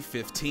on May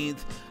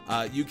 15th.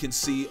 You can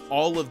see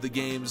all of the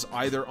games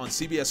either on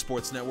CBS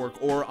Sports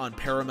Network or on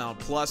Paramount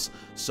Plus.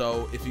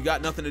 So if you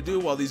got nothing to do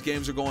while these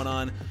games are going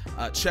on,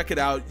 check it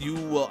out.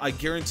 I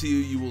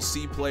guarantee you will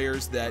see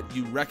players that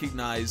you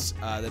recognize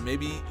that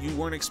maybe you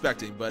weren't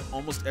expecting, but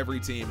almost every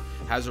team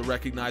has a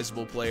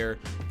recognizable player.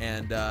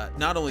 And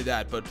not only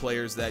that, but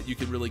players that you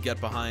can really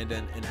get behind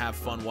and have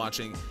fun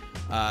watching.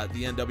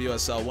 The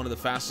NWSL, one of the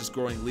fastest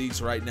growing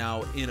leagues right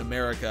now in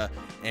America,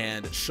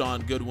 and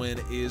Shaun Goodwin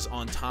is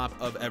on top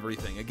of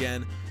everything.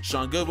 Again,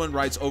 Shaun Goodwin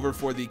writes over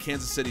for the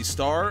Kansas City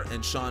Star,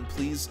 and Shaun,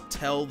 please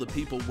tell the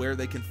people where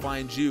they can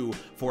find you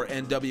for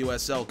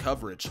NWSL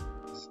coverage.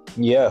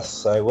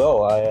 Yes, I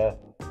will.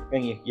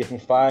 You can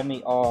find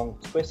me on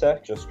Twitter,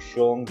 just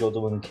Shaun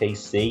Goodwin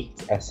KC,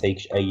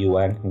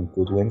 SHAUN and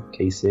Goodwin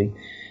KC.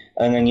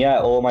 And then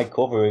all my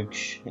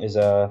coverage is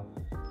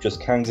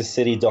just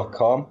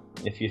kansascity.com.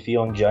 If you're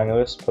feeling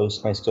generous,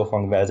 post my stuff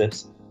on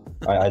Reddit.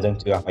 I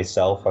don't do that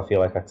myself. I feel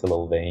like that's a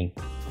little vain.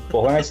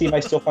 But when I see my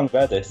stuff on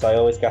Reddit, I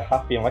always get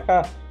happy. I'm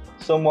like,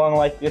 someone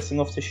like this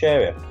enough to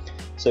share it.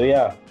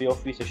 So feel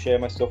free to share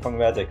my stuff on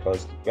Reddit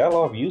because you get a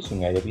lot of views from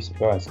there. You'll be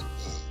surprised.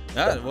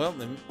 Well,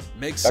 it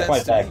makes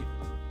sense to me.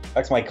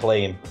 That's my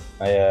claim.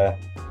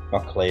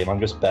 Not claim. I'm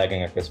just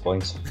begging at this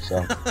point.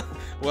 So.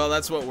 Well,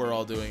 that's what we're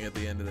all doing at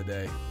the end of the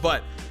day.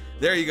 But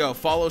there you go.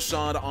 Follow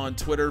Shaun on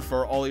Twitter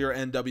for all your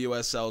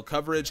NWSL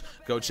coverage.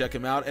 Go check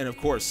him out. And, of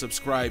course,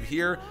 subscribe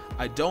here.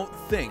 I don't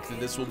think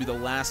that this will be the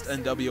last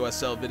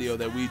NWSL video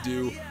that we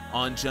do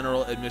on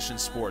General Admission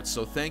Sports.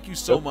 So thank you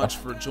so much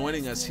for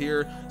joining us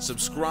here.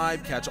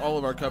 Subscribe. Catch all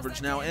of our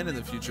coverage now and in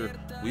the future.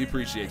 We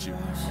appreciate you.